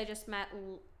friends I just met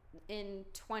in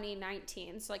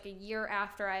 2019. So, like, a year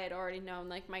after I had already known,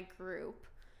 like, my group.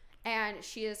 And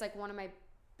she is, like, one of my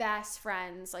best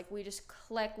friends. Like, we just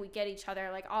click. We get each other,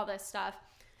 like, all this stuff.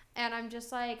 And I'm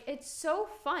just, like, it's so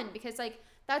fun because, like,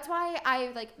 that's why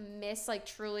I, like, miss, like,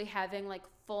 truly having, like,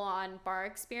 full-on bar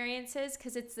experiences,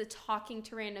 because it's the talking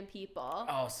to random people.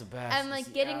 Oh, it's the best. And,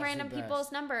 like, getting random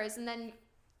people's numbers and then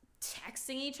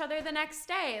texting each other the next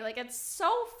day. Like, it's so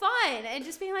fun. And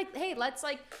just being like, hey, let's,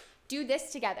 like, do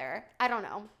this together. I don't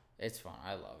know. It's fun.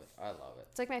 I love it.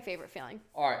 It's, like, my favorite feeling.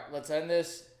 All right, let's end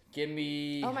this. Give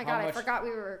me Oh, my God, I forgot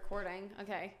we were recording.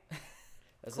 Okay.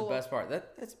 That's cool. The best part.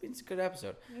 That's been a good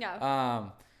episode. Yeah.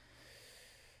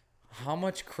 How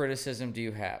much criticism do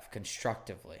you have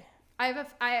constructively? I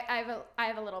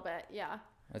have a little bit, yeah.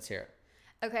 Let's hear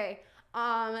it. Okay.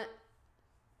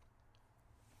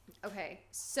 Okay.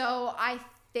 So I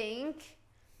think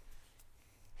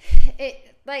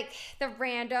it, like, the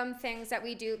random things that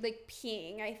we do, like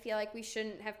peeing. I feel like we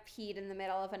shouldn't have peed in the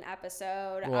middle of an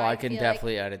episode. Well, I can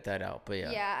definitely edit that out, but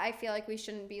yeah. Yeah, I feel like we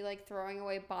shouldn't be, like, throwing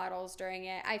away bottles during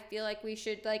it. I feel like we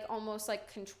should, like, almost,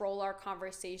 like, control our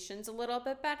conversations a little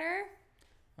bit better.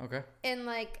 Okay. In,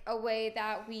 like, a way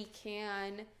that we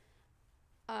can,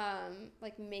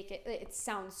 like, make it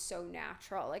sounds so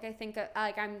natural. Like, I think,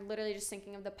 like, I'm literally just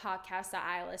thinking of the podcast that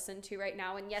I listen to right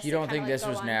now. And yes, you don't think this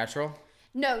was natural?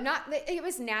 No, it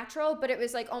was natural, but it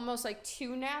was, like, almost, like,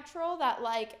 too natural that,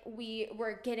 like, we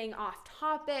were getting off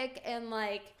topic and,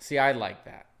 like. See, I like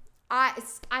that.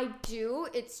 I do.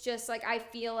 It's just, like, I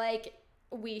feel like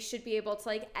we should be able to,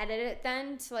 like, edit it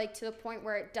then to, like, to the point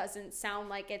where it doesn't sound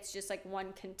like it's just, like,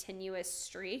 one continuous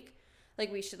streak.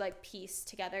 Like, we should, like, piece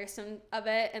together some of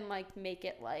it and, like, make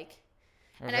it, like,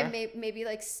 okay. And I maybe,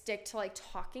 like, stick to, like,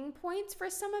 talking points for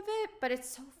some of it, but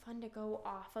it's so fun to go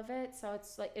off of it, so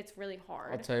it's, like, it's really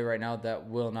hard. I'll tell you right now, that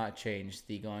will not change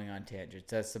the going on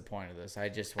tangents. That's the point of this. I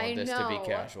just want this to be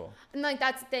casual. And, like,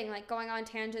 that's the thing. Like, going on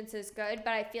tangents is good,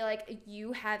 but I feel like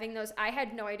you having those, I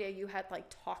had no idea you had, like,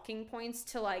 talking points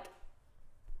to, like,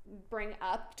 bring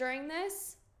up during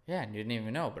this. Yeah, and you didn't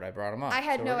even know, but I brought them up. I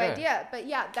had no idea, but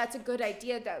yeah, that's a good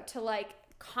idea, though, to, like,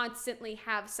 constantly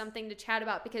have something to chat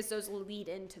about because those lead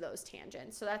into those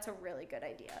tangents. So that's a really good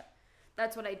idea.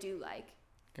 That's what I do like.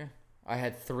 Okay. I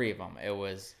had 3 of them. It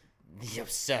was the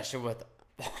obsession with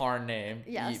our name,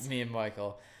 yes. Me and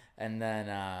Michael. And then,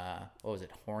 what was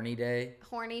it? Horny Day?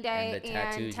 Horny Day and the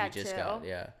tattoos you just got.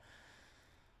 Yeah.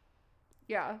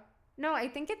 Yeah. No, I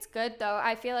think it's good though.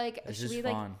 I feel like it's just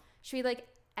fun. Should we like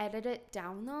edit it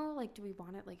down though? Like, do we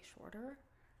want it like shorter?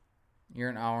 You're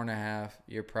an hour and a half.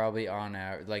 You're probably on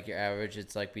average, like your average.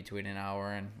 It's like between an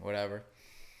hour and whatever.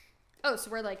 Oh, so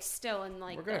we're like still in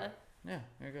like we're good. Yeah,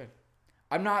 you're good.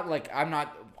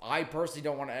 I personally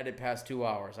don't want to edit past 2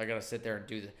 hours. I gotta sit there and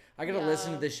do this. I gotta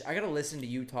listen to this. I gotta listen to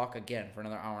you talk again for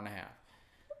another hour and a half.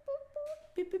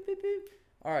 Beep, beep, beep, beep.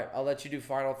 All right, I'll let you do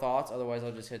final thoughts. Otherwise,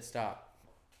 I'll just hit stop.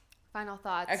 Final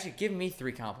thoughts. Actually, give me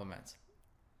 3 compliments.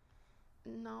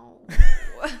 No.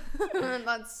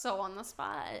 That's so on the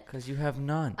spot. Because you have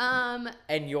none.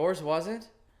 And yours wasn't?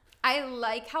 I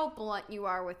like how blunt you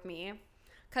are with me.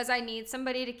 Because I need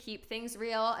somebody to keep things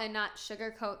real and not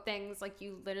sugarcoat things. Like,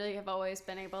 you literally have always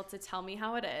been able to tell me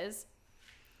how it is.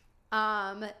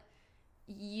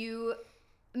 You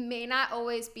may not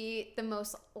always be the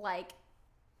most, like,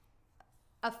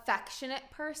 affectionate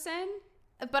person.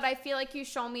 But I feel like you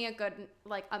show me a good,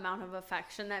 like, amount of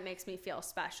affection that makes me feel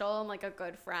special and, like, a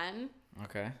good friend.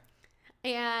 Okay.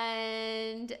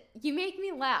 And you make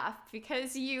me laugh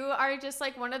because you are just,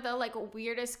 like, one of the, like,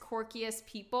 weirdest, quirkiest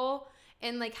people.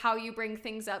 And, like, how you bring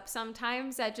things up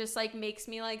sometimes that just, like, makes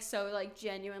me, like, so, like,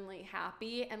 genuinely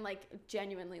happy and, like,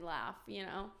 genuinely laugh, you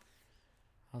know?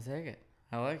 I'll take it.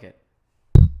 I like it.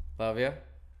 Love you.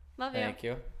 Love you. Thank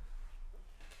you.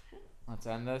 Let's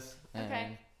end this.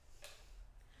 Okay.